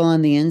some people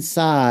on the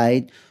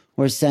inside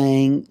who are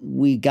saying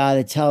we got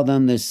to tell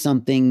them there's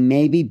something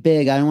maybe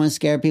big. I don't want to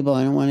scare people.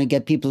 I don't want to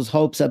get people's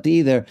hopes up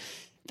either.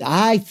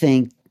 I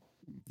think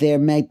there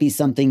might be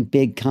something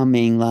big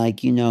coming,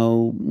 like,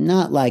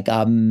 not like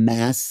a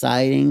mass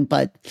sighting,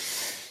 but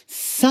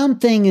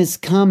something is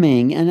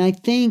coming. And I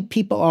think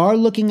people are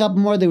looking up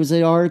more. There was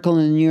an article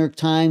in the New York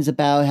Times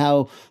about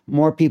how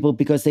more people,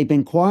 because they've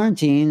been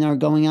quarantined, are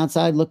going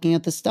outside looking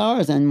at the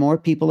stars, and more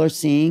people are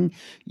seeing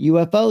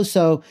UFOs.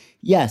 So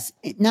yes,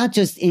 not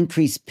just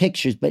increased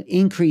pictures, but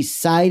increased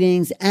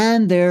sightings.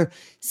 And there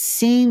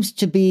seems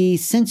to be,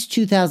 since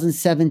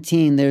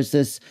 2017, there's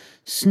this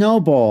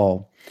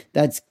snowball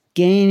that's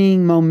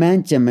gaining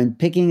momentum and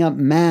picking up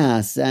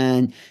mass.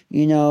 And,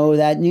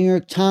 that New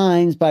York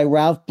Times by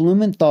Ralph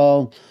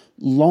Blumenthal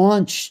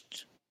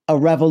launched a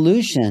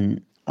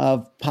revolution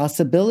of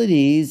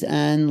possibilities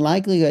and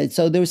likelihood.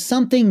 So there's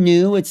something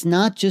new. It's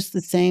not just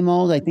the same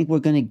old. I think we're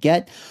going to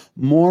get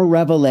more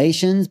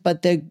revelations,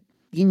 but they're,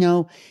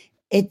 it'll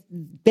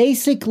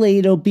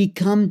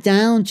become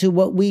down to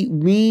what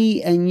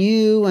me and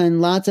you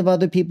and lots of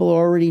other people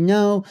already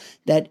know,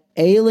 that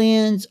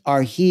aliens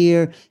are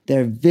here.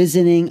 They're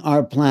visiting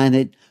our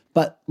planet.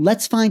 But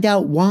let's find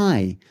out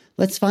why.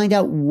 Let's find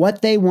out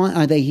what they want.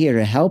 Are they here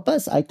to help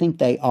us? I think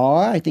they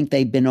are. I think they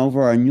have been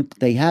over our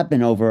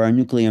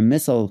nuclear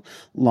missile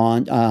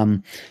launch,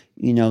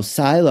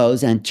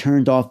 silos, and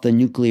turned off the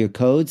nuclear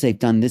codes. They've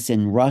done this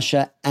in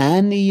Russia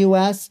and the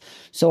US.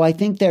 So I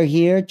think they're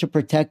here to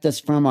protect us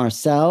from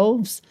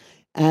ourselves.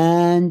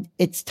 And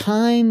it's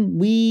time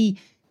we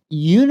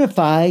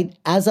unified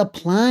as a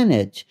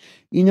planet.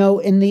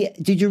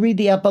 Did you read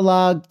the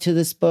epilogue to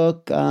this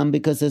book?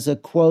 Because there's a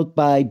quote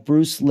by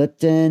Bruce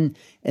Lipton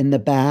in the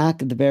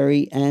back at the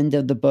very end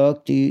of the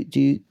book. Did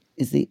you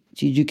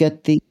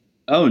get the?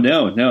 Oh,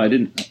 no, I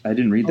didn't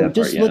read that part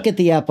yet. Just look at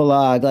the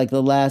epilogue, like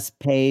the last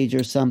page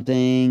or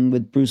something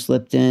with Bruce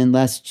Lipton,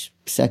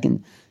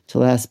 second to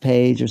last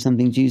page or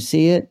something. Do you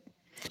see it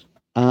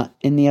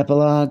in the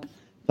epilogue?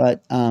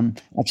 But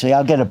actually,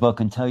 I'll get a book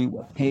and tell you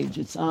what page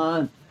it's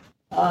on.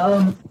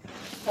 1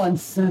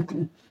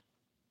 second.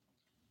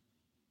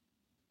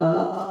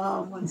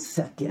 1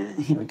 second.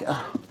 Here we go.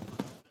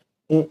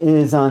 It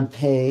is on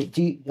page.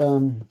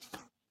 On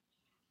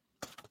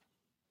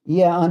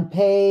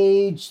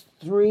page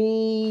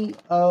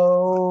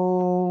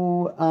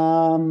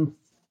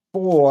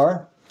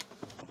 304.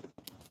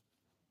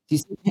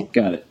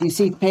 Got it. Do you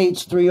see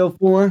page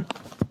 304?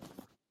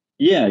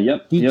 Yeah.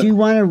 Yep. Do you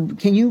want to?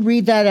 Can you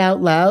read that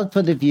out loud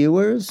for the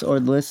viewers or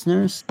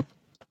listeners?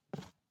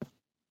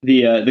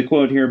 The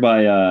quote here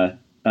by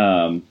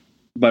Bruce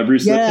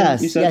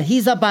Lipton, you said? Yeah,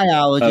 he's a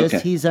biologist.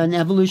 Okay. He's an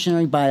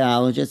evolutionary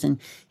biologist, and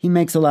he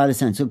makes a lot of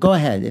sense. So go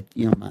ahead, if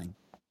you don't mind.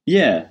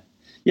 Yeah,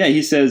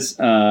 he says,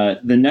 the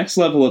next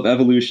level of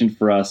evolution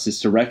for us is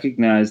to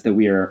recognize that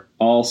we are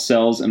all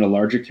cells in a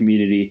larger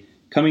community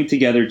coming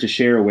together to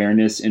share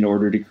awareness in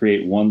order to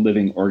create one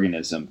living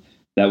organism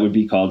that would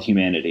be called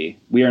humanity.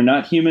 We are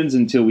not humans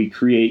until we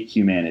create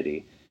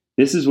humanity.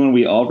 This is when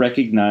we all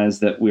recognize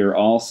that we are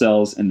all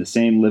cells in the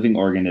same living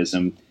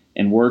organism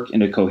and work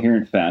in a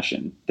coherent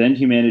fashion. Then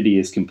humanity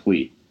is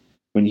complete.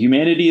 When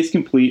humanity is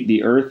complete,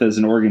 the Earth as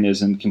an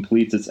organism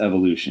completes its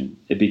evolution.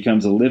 It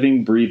becomes a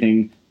living,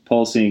 breathing,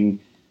 pulsing...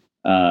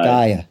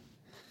 Gaia.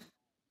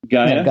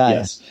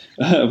 Yes.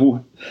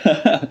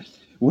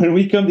 When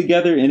we come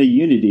together in a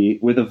unity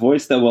with a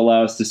voice that will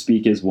allow us to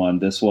speak as one,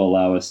 this will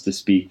allow us to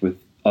speak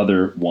with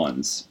other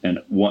ones, and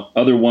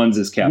other ones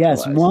is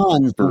capitalized.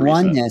 Yes,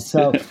 oneness.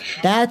 So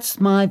that's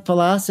my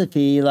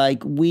philosophy.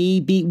 Like we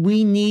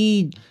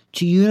need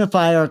to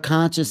unify our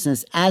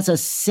consciousness as a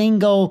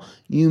single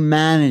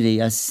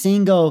humanity,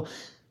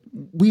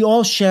 we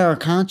all share our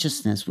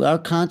consciousness.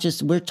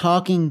 We're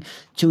talking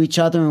to each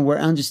other and we're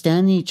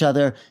understanding each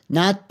other,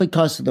 not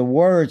because of the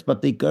words,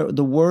 but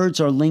the words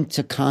are linked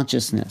to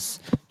consciousness,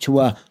 to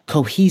a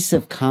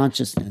cohesive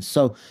consciousness.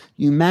 So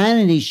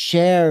humanity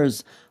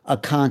shares a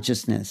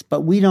consciousness,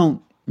 but we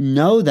don't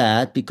know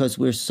that because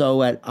we're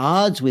so at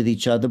odds with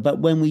each other. But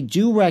when we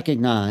do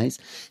recognize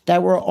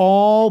that we're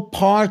all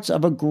parts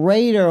of a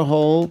greater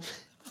whole,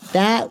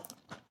 that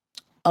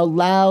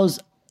allows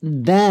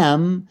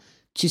them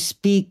to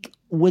speak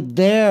with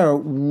their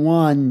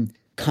one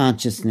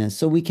consciousness.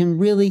 So we can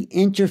really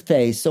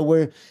interface. So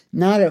we're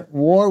not at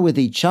war with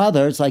each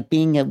other. It's like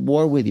being at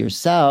war with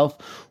yourself.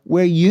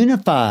 We're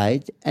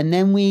unified, and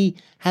then we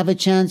have a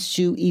chance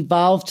to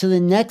evolve to the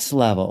next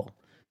level.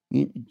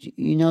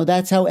 You know,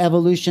 that's how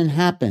evolution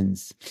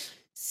happens.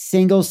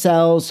 Single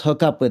cells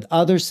hook up with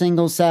other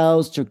single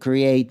cells to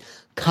create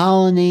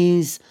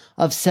colonies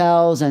of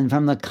cells, and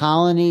from the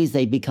colonies,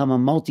 they become a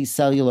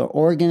multicellular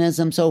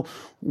organism. So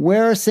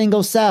we're a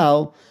single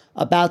cell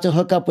about to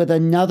hook up with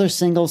another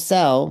single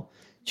cell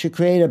to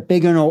create a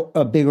bigger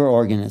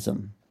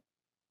organism.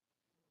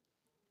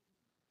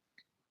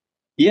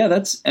 Yeah,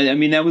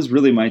 that was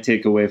really my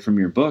takeaway from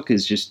your book,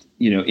 is just,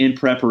 in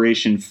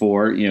preparation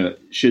for,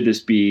 should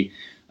this be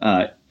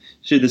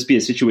a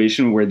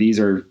situation where these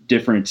are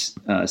different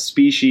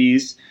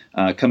species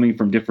coming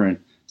from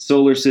different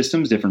solar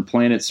systems, different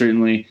planets,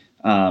 certainly.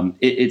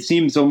 It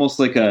seems almost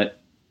like a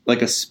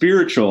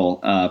spiritual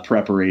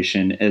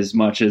preparation as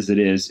much as it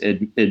is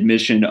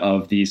admission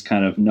of these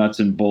kind of nuts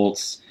and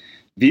bolts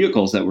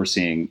vehicles that we're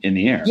seeing in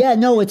the air. Yeah,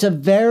 no, it's a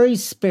very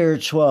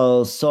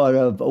spiritual sort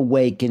of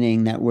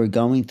awakening that we're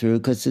going through,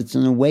 because it's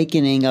an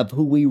awakening of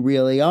who we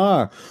really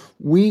are.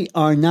 We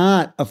are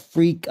not a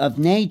freak of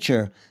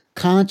nature.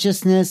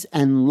 Consciousness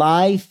and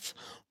life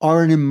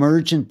are an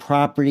emergent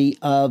property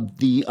of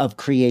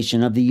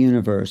creation, of the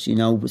universe,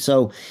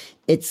 So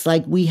it's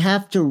like we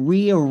have to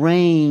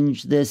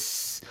rearrange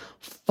this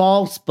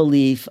false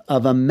belief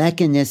of a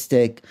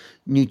mechanistic,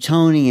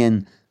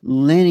 Newtonian,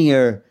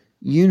 linear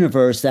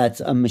universe that's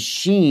a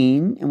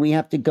machine, and we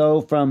have to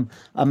go from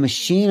a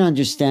machine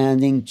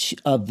understanding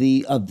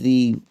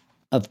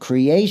of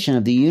creation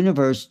of the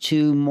universe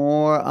to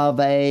more of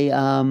a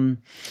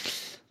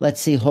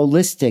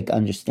holistic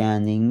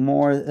understanding,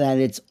 more that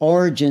its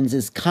origins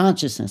is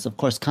consciousness. Of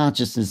course,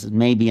 consciousness is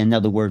maybe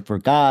another word for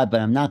God,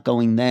 but I'm not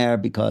going there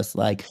because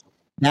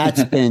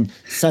that's been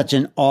such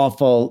an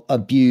awful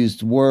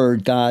abused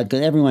word, God,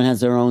 because everyone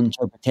has their own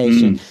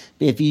interpretation.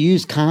 If you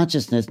use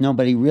consciousness,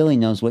 nobody really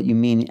knows what you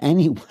mean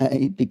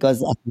anyway,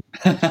 because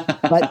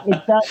but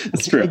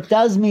it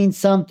does mean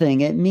something.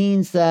 It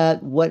means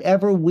that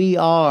whatever we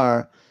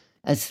are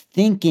as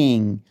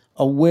thinking,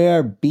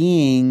 aware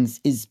beings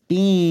is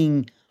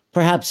being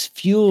perhaps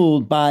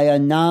fueled by a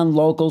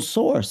non-local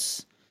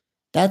source.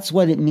 That's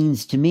what it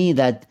means to me,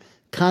 that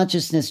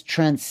consciousness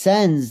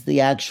transcends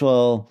the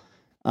actual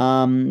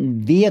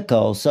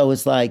vehicle. So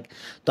it's like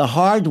the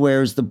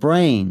hardware is the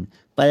brain,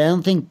 but I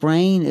don't think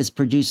brain is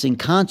producing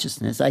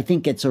consciousness. I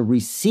think it's a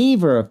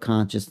receiver of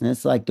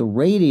consciousness, like the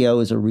radio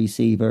is a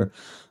receiver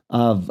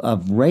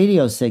of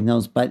radio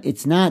signals, but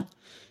it's not.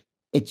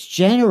 It's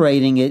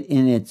generating it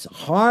in its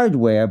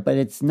hardware, but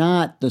it's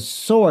not the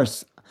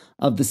source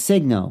of the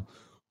signal.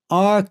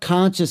 Our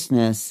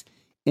consciousness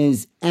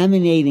is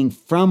emanating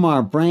from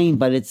our brain,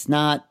 but it's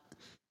not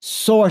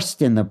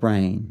sourced in the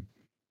brain.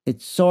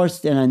 It's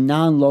sourced in a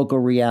non-local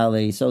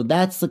reality. So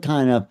that's the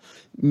kind of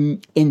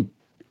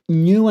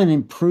new and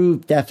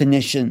improved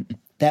definition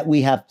that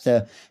we have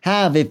to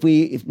have if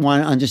we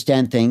want to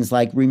understand things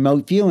like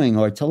remote viewing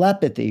or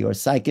telepathy or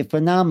psychic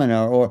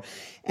phenomena or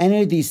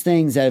any of these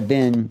things that have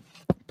been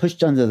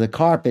pushed under the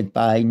carpet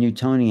by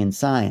Newtonian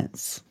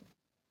science.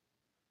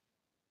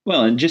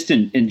 Well, and just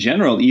in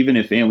general, even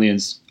if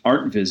aliens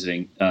aren't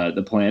visiting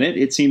the planet,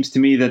 it seems to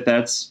me that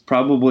that's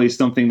probably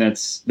something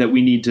that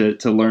we need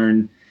to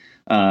learn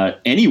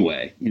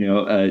anyway.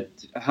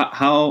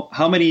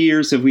 How many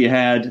years have we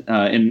had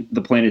in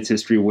the planet's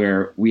history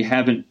where we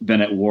haven't been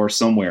at war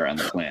somewhere on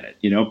the planet?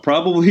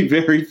 Probably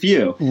very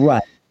few.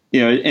 Right.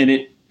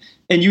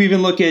 And you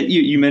even look at,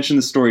 you mentioned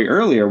the story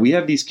earlier, we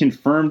have these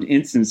confirmed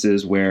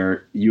instances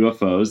where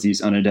UFOs,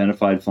 these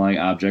unidentified flying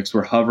objects,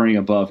 were hovering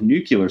above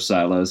nuclear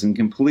silos and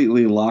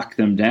completely locked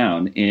them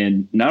down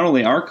in not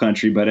only our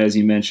country, but as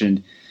you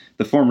mentioned,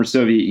 the former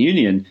Soviet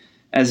Union,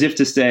 as if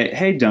to say,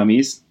 hey,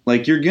 dummies,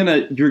 like you're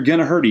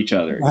gonna hurt each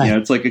other. Right.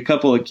 It's like a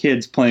couple of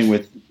kids playing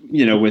with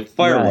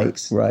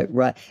fireworks.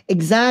 Right.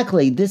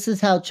 Exactly. This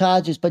is how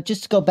charges. But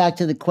just to go back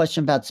to the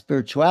question about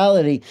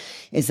spirituality,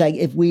 it's like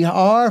if we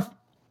are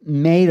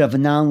made of a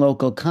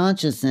non-local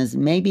consciousness,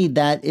 maybe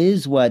that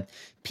is what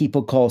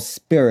people call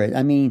spirit.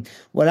 I mean,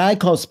 what I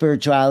call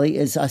spirituality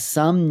is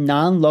some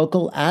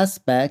non-local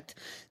aspect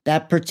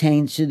that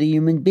pertains to the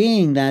human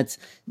being, that's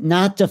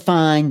not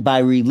defined by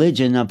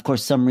religion. Of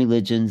course, some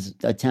religions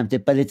attempt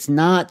it, but it's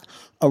not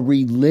a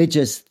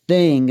religious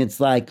thing. It's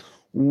like,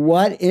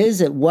 what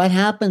is it? What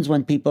happens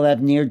when people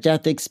have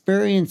near-death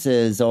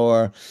experiences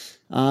or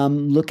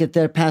look at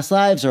their past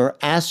lives or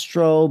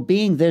astral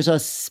being? There's a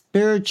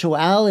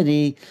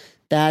spirituality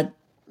that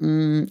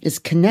is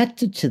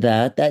connected to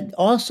that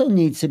also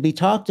needs to be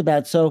talked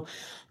about. So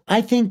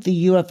I think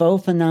the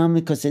UFO phenomenon,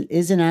 because it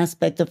is an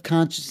aspect of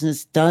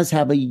consciousness, does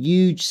have a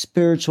huge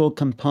spiritual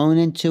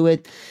component to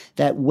it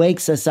that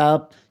wakes us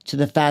up to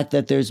the fact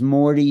that there's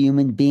more to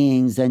human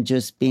beings than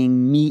just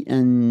being meat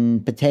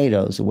and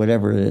potatoes or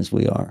whatever it is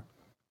we are.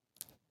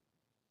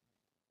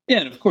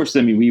 Yeah, and of course,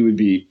 I mean, we would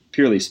be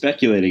purely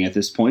speculating at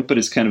this point, but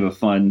it's kind of a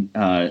fun,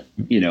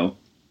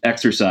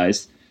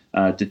 exercise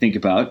to think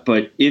about.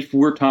 But if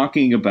we're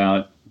talking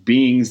about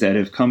beings that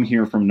have come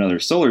here from another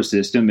solar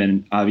system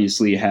and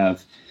obviously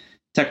have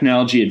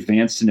technology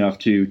advanced enough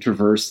to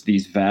traverse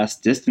these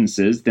vast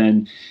distances,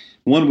 then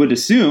one would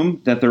assume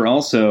that they're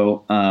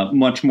also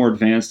much more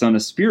advanced on a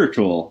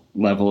spiritual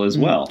level as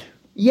well.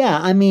 Yeah,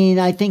 I mean,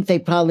 I think they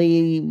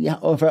probably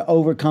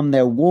overcome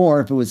their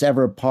war if it was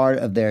ever a part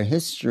of their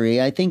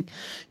history. I think,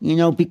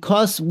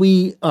 because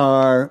we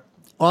are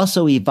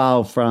also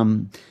evolved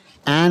from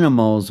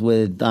animals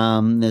with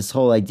this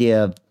whole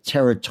idea of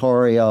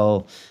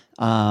territorial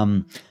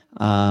kind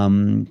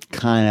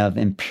of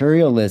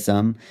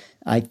imperialism,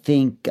 I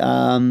think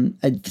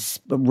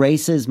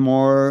races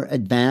more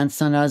advanced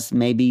than us,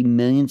 maybe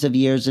millions of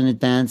years in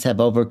advance, have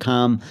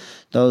overcome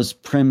those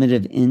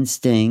primitive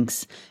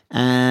instincts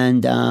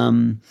and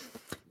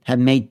have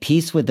made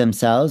peace with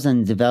themselves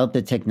and developed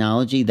a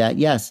technology that,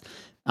 yes,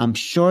 I'm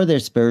sure they're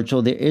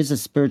spiritual. There is a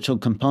spiritual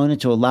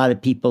component to a lot of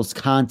people's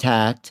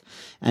contact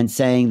and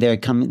saying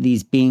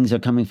these beings are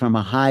coming from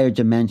a higher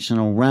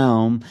dimensional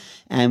realm,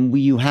 and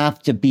you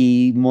have to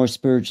be more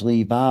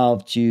spiritually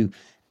evolved to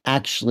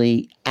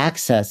actually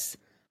access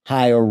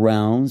higher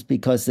realms,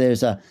 because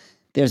there's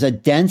a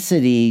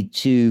density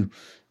to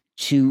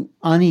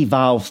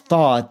unevolved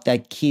thought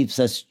that keeps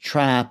us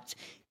trapped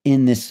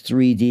in this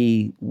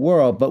 3D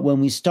world. But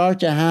when we start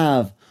to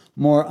have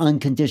more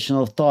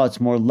unconditional thoughts,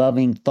 more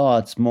loving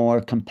thoughts,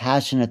 more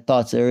compassionate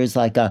thoughts, there is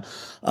like a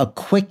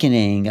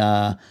quickening,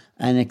 an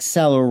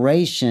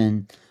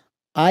acceleration,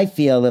 I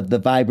feel, of the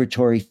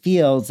vibratory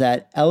fields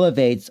that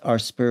elevates our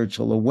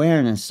spiritual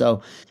awareness.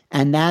 So,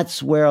 and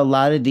that's where a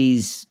lot of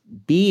these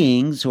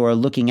beings who are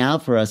looking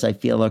out for us, I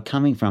feel, are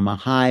coming from, a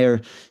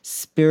higher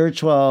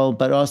spiritual,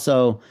 but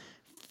also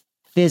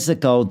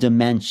physical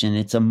dimension.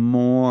 It's a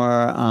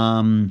more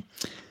of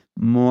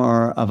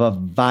a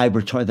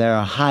vibratory, they're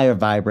a higher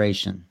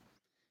vibration,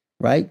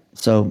 right?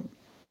 So,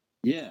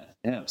 yeah,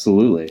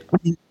 absolutely.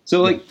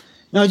 So,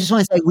 no, I just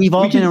want to say we've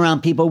all been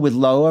around people with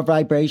lower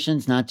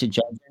vibrations, not to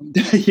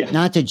judge,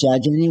 not to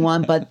judge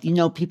anyone, but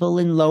people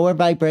in lower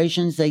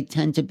vibrations, they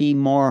tend to be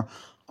more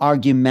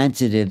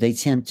argumentative. They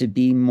tend to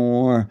be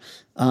more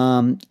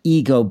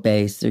ego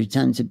based. They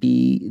tend to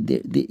be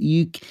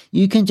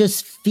you can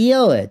just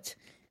feel it.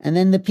 And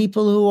then the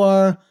people who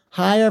are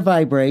higher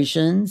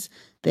vibrations,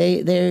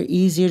 they're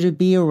easier to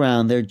be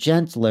around. They're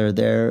gentler.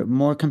 They're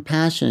more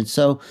compassionate.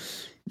 So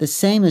the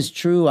same is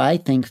true, I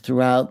think,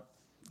 throughout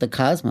the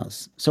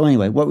cosmos. So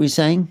anyway, what were you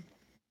saying?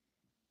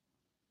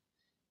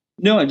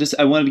 No,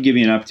 I wanted to give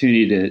you an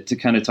opportunity to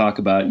kind of talk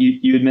about,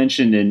 you had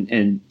mentioned,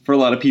 and for a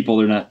lot of people,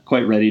 they're not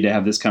quite ready to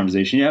have this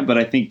conversation yet, but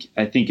I think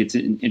it's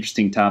an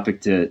interesting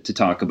topic to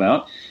talk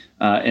about.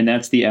 And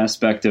that's the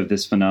aspect of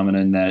this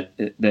phenomenon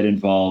that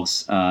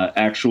involves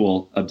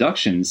actual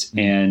abductions.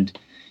 And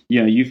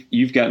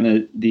you've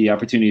gotten the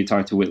opportunity to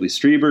talk to Whitley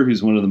Strieber,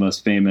 who's one of the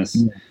most famous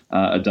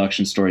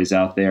abduction stories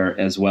out there,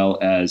 as well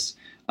as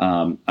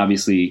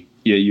obviously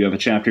you have a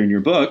chapter in your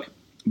book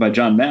by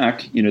John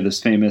Mack.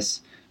 This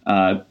famous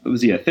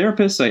was he a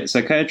therapist,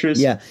 psychiatrist?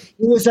 Yeah,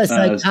 he was a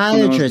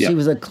psychiatrist. He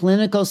was a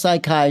clinical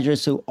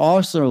psychiatrist who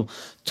also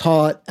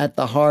taught at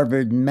the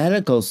Harvard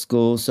Medical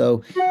School.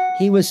 So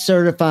he was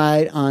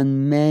certified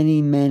on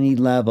many, many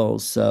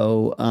levels.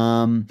 So,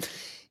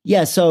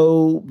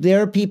 so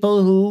there are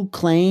people who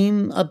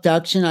claim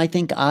abduction. I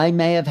think I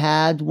may have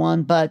had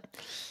one, but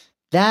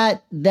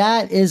that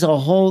is a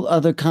whole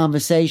other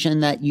conversation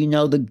that,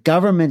 the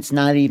government's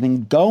not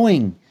even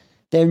going.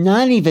 They're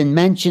not even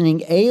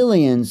mentioning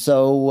aliens.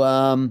 So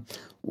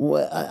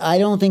I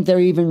don't think they're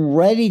even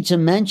ready to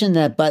mention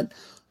that. But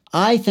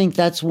I think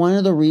that's one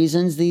of the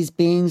reasons these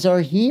beings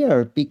are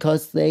here,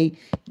 because they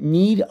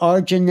need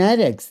our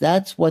genetics.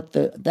 That's at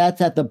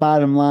the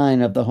bottom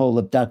line of the whole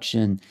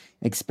abduction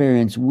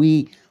experience.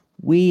 We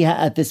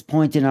at this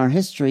point in our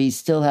history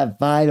still have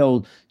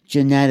vital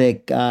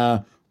genetic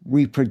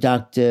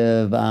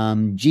reproductive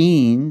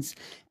genes.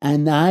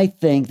 And I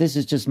think, this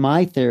is just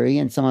my theory,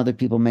 and some other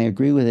people may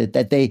agree with it,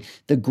 that the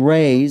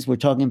Greys we're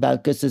talking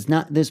about, because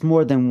there's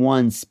more than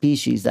one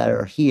species that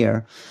are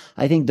here.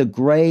 I think the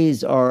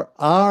Greys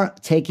are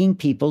taking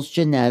people's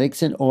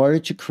genetics in order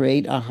to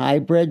create a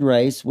hybrid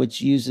race,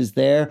 which uses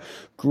their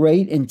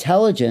great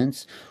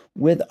intelligence,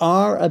 with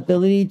our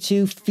ability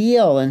to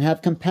feel and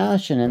have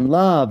compassion and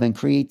love and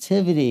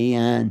creativity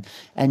and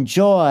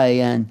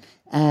joy,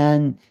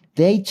 and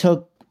they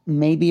took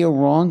maybe a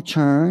wrong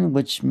turn,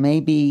 which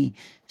maybe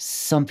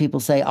some people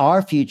say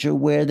our future,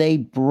 where they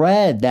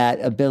bred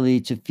that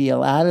ability to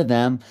feel out of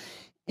them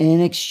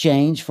in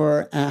exchange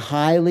for a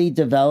highly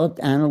developed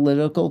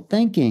analytical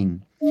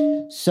thinking.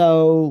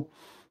 So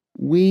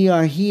we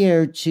are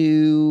here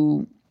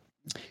to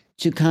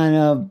kind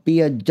of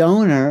be a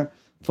donor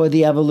for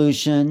the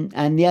evolution.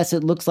 And yes,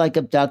 it looks like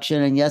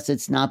abduction, and yes,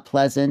 it's not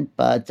pleasant,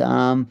 but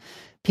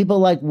people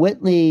like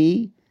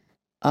Whitley,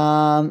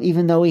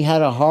 even though he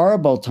had a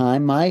horrible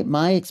time,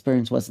 my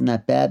experience wasn't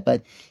that bad,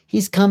 but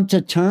he's come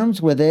to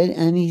terms with it,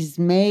 and he's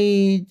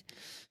made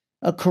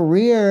a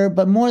career,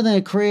 but more than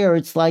a career,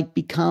 it's like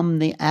become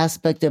the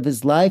aspect of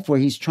his life where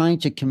he's trying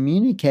to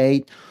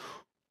communicate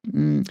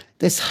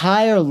this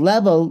higher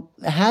level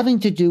having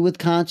to do with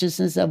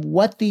consciousness of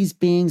what these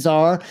beings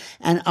are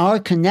and our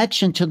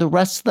connection to the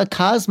rest of the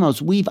cosmos.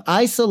 We've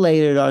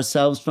isolated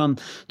ourselves from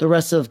the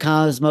rest of the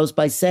cosmos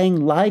by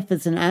saying life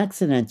is an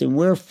accident and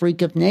we're a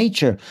freak of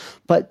nature.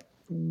 But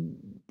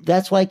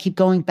that's why I keep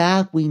going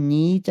back. We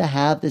need to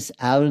have this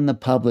out in the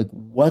public.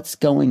 What's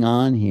going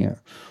on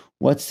here?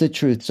 What's the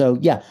truth? So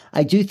yeah,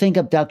 I do think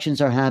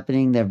abductions are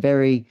happening. They're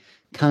very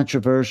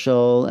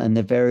controversial and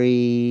they're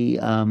very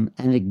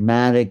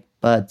enigmatic,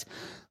 but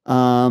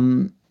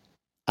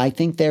I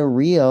think they're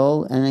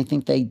real, and I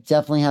think they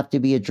definitely have to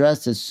be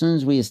addressed as soon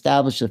as we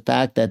establish the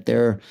fact that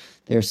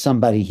there's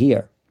somebody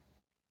here,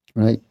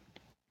 right?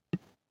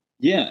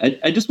 Yeah,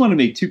 I just want to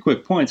make two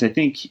quick points. I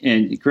think,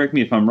 and correct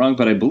me if I'm wrong,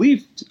 but I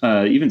believe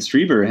even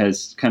Strieber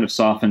has kind of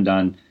softened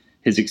on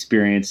his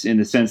experience in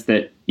the sense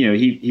that, you know,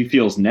 he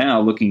feels now,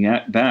 looking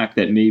back,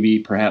 that maybe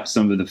perhaps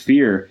some of the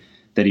fear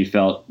that he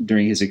felt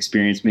during his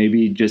experience,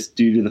 maybe just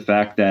due to the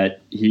fact that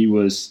he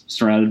was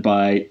surrounded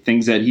by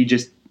things that he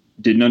just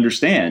didn't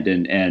understand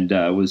and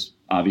was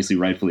obviously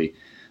rightfully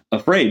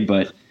afraid,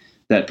 but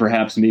that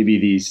perhaps maybe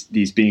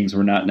these beings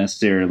were not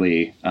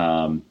necessarily,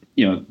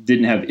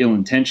 didn't have ill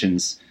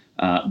intentions,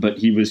 but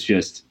he was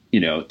just,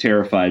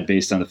 terrified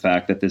based on the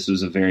fact that this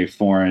was a very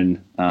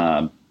foreign,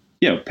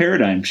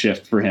 paradigm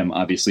shift for him,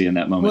 obviously, in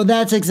that moment. Well,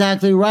 that's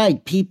exactly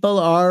right. People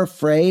are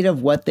afraid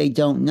of what they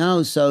don't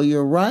know. So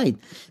you're right.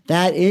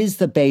 That is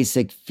the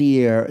basic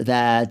fear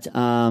that,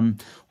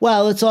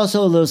 it's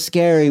also a little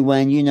scary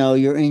when,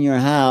 you're in your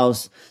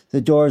house, the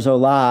doors are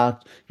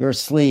locked, you're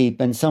asleep,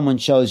 and someone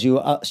shows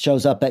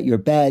up at your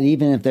bed,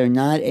 even if they're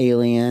not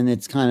alien.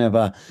 It's kind of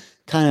a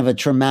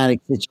traumatic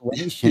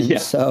situation. Yeah.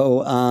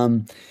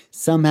 So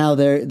somehow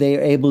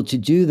they're able to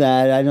do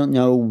that. I don't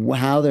know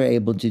how they're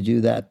able to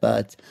do that,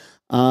 but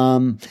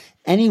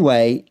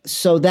anyway,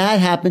 so that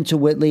happened to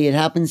Whitley. It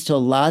happens to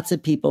lots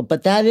of people,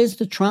 but that is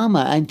the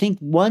trauma. I think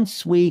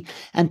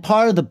and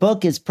part of the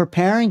book is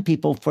preparing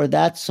people for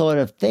that sort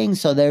of thing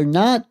so they're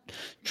not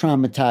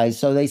traumatized.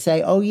 So they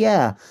say, oh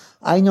yeah,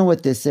 I know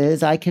what this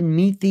is. I can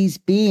meet these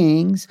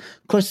beings.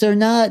 Of course, they're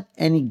not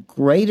any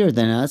greater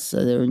than us.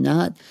 So they're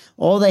not,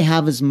 all they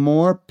have is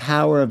more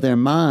power of their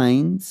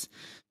minds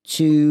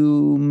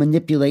to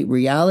manipulate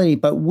reality,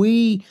 but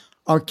we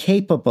are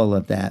capable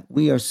of that.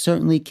 We are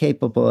certainly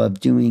capable of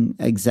doing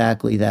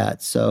exactly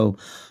that. So,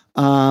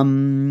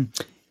 I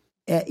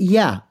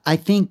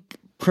think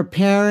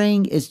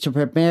preparing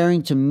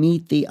to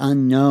meet the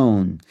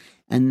unknown.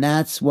 And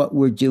that's what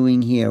we're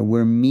doing here.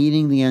 We're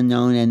meeting the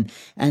unknown.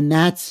 And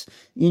that's,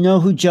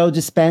 who Joe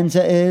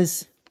Dispenza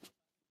is?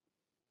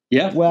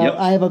 Yeah.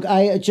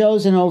 Well,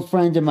 Joe's an old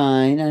friend of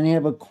mine, and I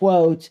have a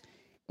quote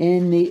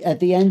at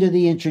the end of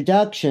the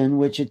introduction,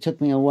 which it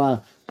took me a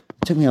long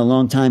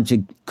time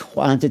to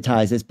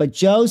quantize this, but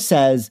Joe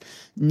says,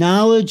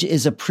 knowledge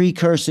is a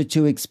precursor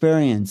to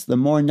experience. The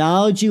more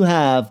knowledge you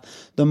have,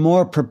 the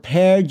more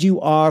prepared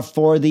you are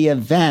for the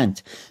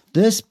event.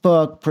 This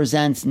book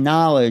presents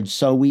knowledge,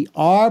 so we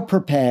are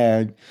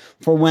prepared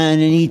for when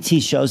an ET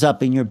shows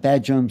up in your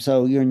bedroom,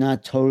 so you're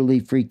not totally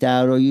freaked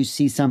out, or you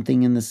see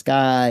something in the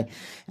sky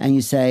and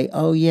you say,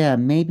 oh yeah,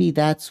 maybe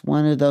that's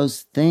one of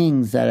those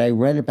things that I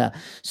read about.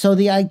 So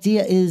the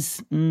idea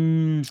is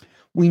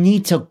we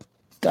need to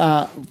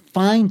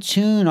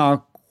fine-tune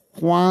our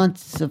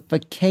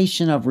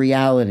quantification of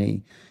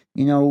reality.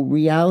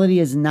 Reality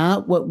is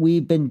not what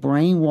we've been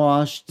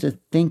brainwashed to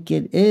think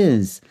it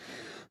is.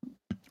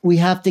 We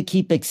have to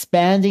keep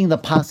expanding the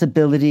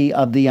possibility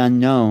of the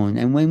unknown.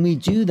 And when we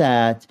do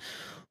that,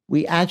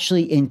 we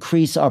actually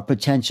increase our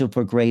potential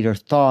for greater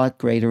thought,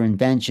 greater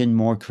invention,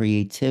 more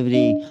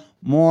creativity,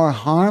 more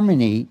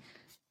harmony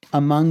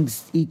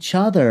amongst each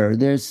other.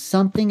 There's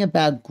something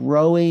about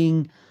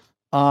growing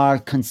our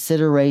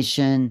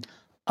consideration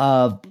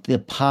of the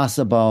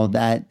possible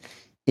that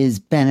is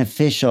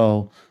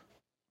beneficial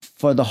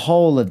for the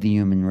whole of the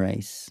human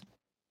race.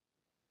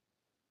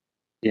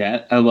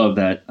 Yeah, I love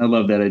that. I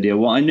love that idea.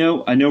 Well, I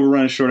know we're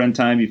running short on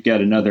time. You've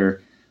got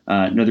another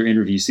another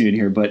interview soon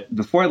here. But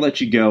before I let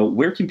you go,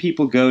 where can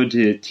people go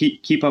to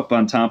keep up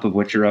on top of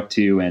what you're up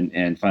to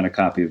and find a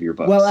copy of your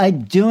books? Well,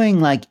 I'm doing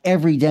like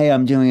every day,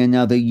 I'm doing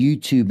another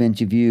YouTube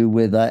interview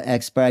with an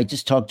expert. I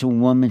just talked to a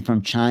woman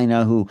from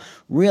China who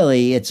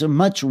really, it's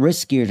much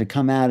riskier to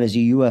come out as a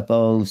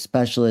UFO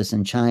specialist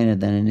in China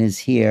than it is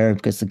here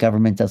because the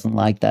government doesn't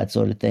like that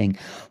sort of thing.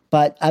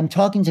 But I'm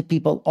talking to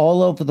people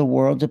all over the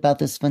world about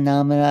this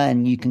phenomena,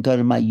 and you can go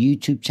to my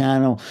YouTube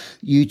channel,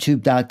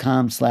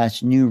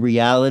 youtube.com/New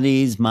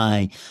Realities.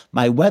 My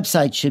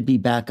website should be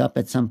back up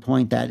at some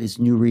point. That is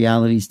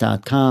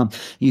newrealities.com.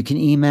 You can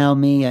email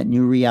me at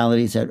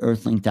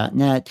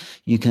newrealities@earthlink.net.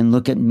 You can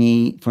look at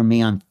me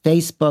on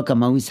Facebook.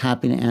 I'm always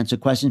happy to answer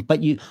questions.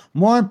 But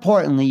more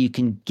importantly, you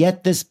can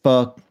get this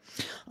book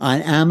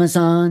on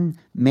Amazon,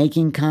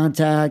 Making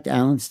Contact,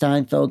 Alan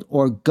Steinfeld,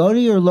 or go to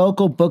your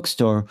local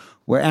bookstore,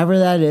 wherever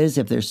that is,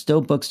 if there's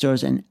still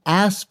bookstores, and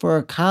ask for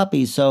a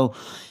copy so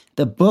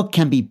the book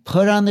can be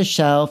put on the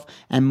shelf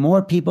and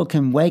more people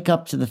can wake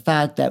up to the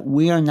fact that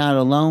we are not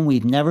alone.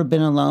 We've never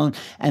been alone.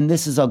 And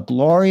this is a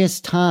glorious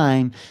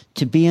time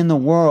to be in the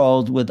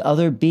world with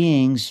other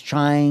beings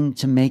trying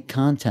to make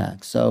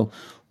contact. So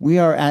we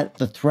are at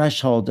the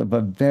threshold of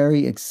a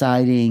very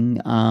exciting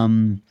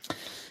time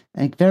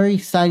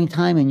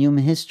in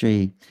human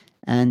history.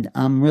 And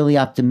I'm really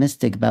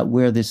optimistic about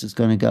where this is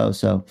going to go.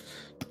 So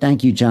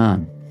thank you,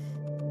 John.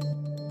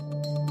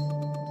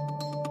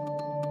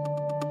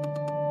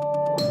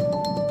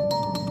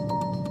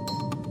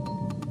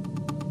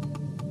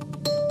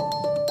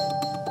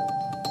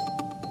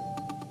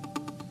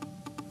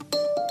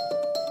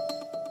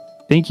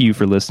 Thank you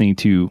for listening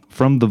to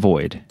From the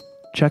Void.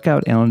 Check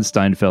out Alan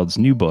Steinfeld's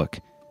new book,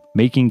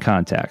 Making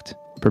Contact,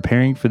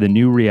 Preparing for the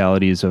New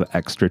Realities of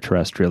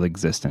Extraterrestrial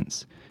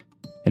Existence.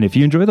 And if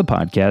you enjoy the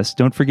podcast,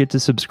 don't forget to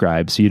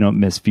subscribe so you don't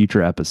miss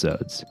future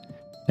episodes.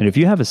 And if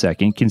you have a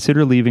second,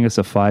 consider leaving us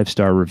a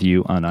 5-star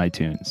review on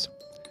iTunes.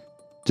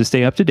 To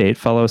stay up to date,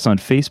 follow us on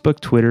Facebook,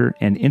 Twitter,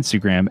 and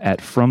Instagram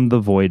at From the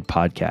Void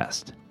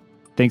Podcast.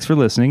 Thanks for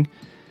listening.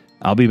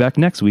 I'll be back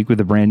next week with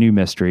a brand new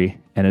mystery.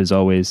 And as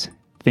always,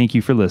 thank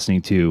you for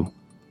listening to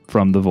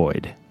From the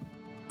Void.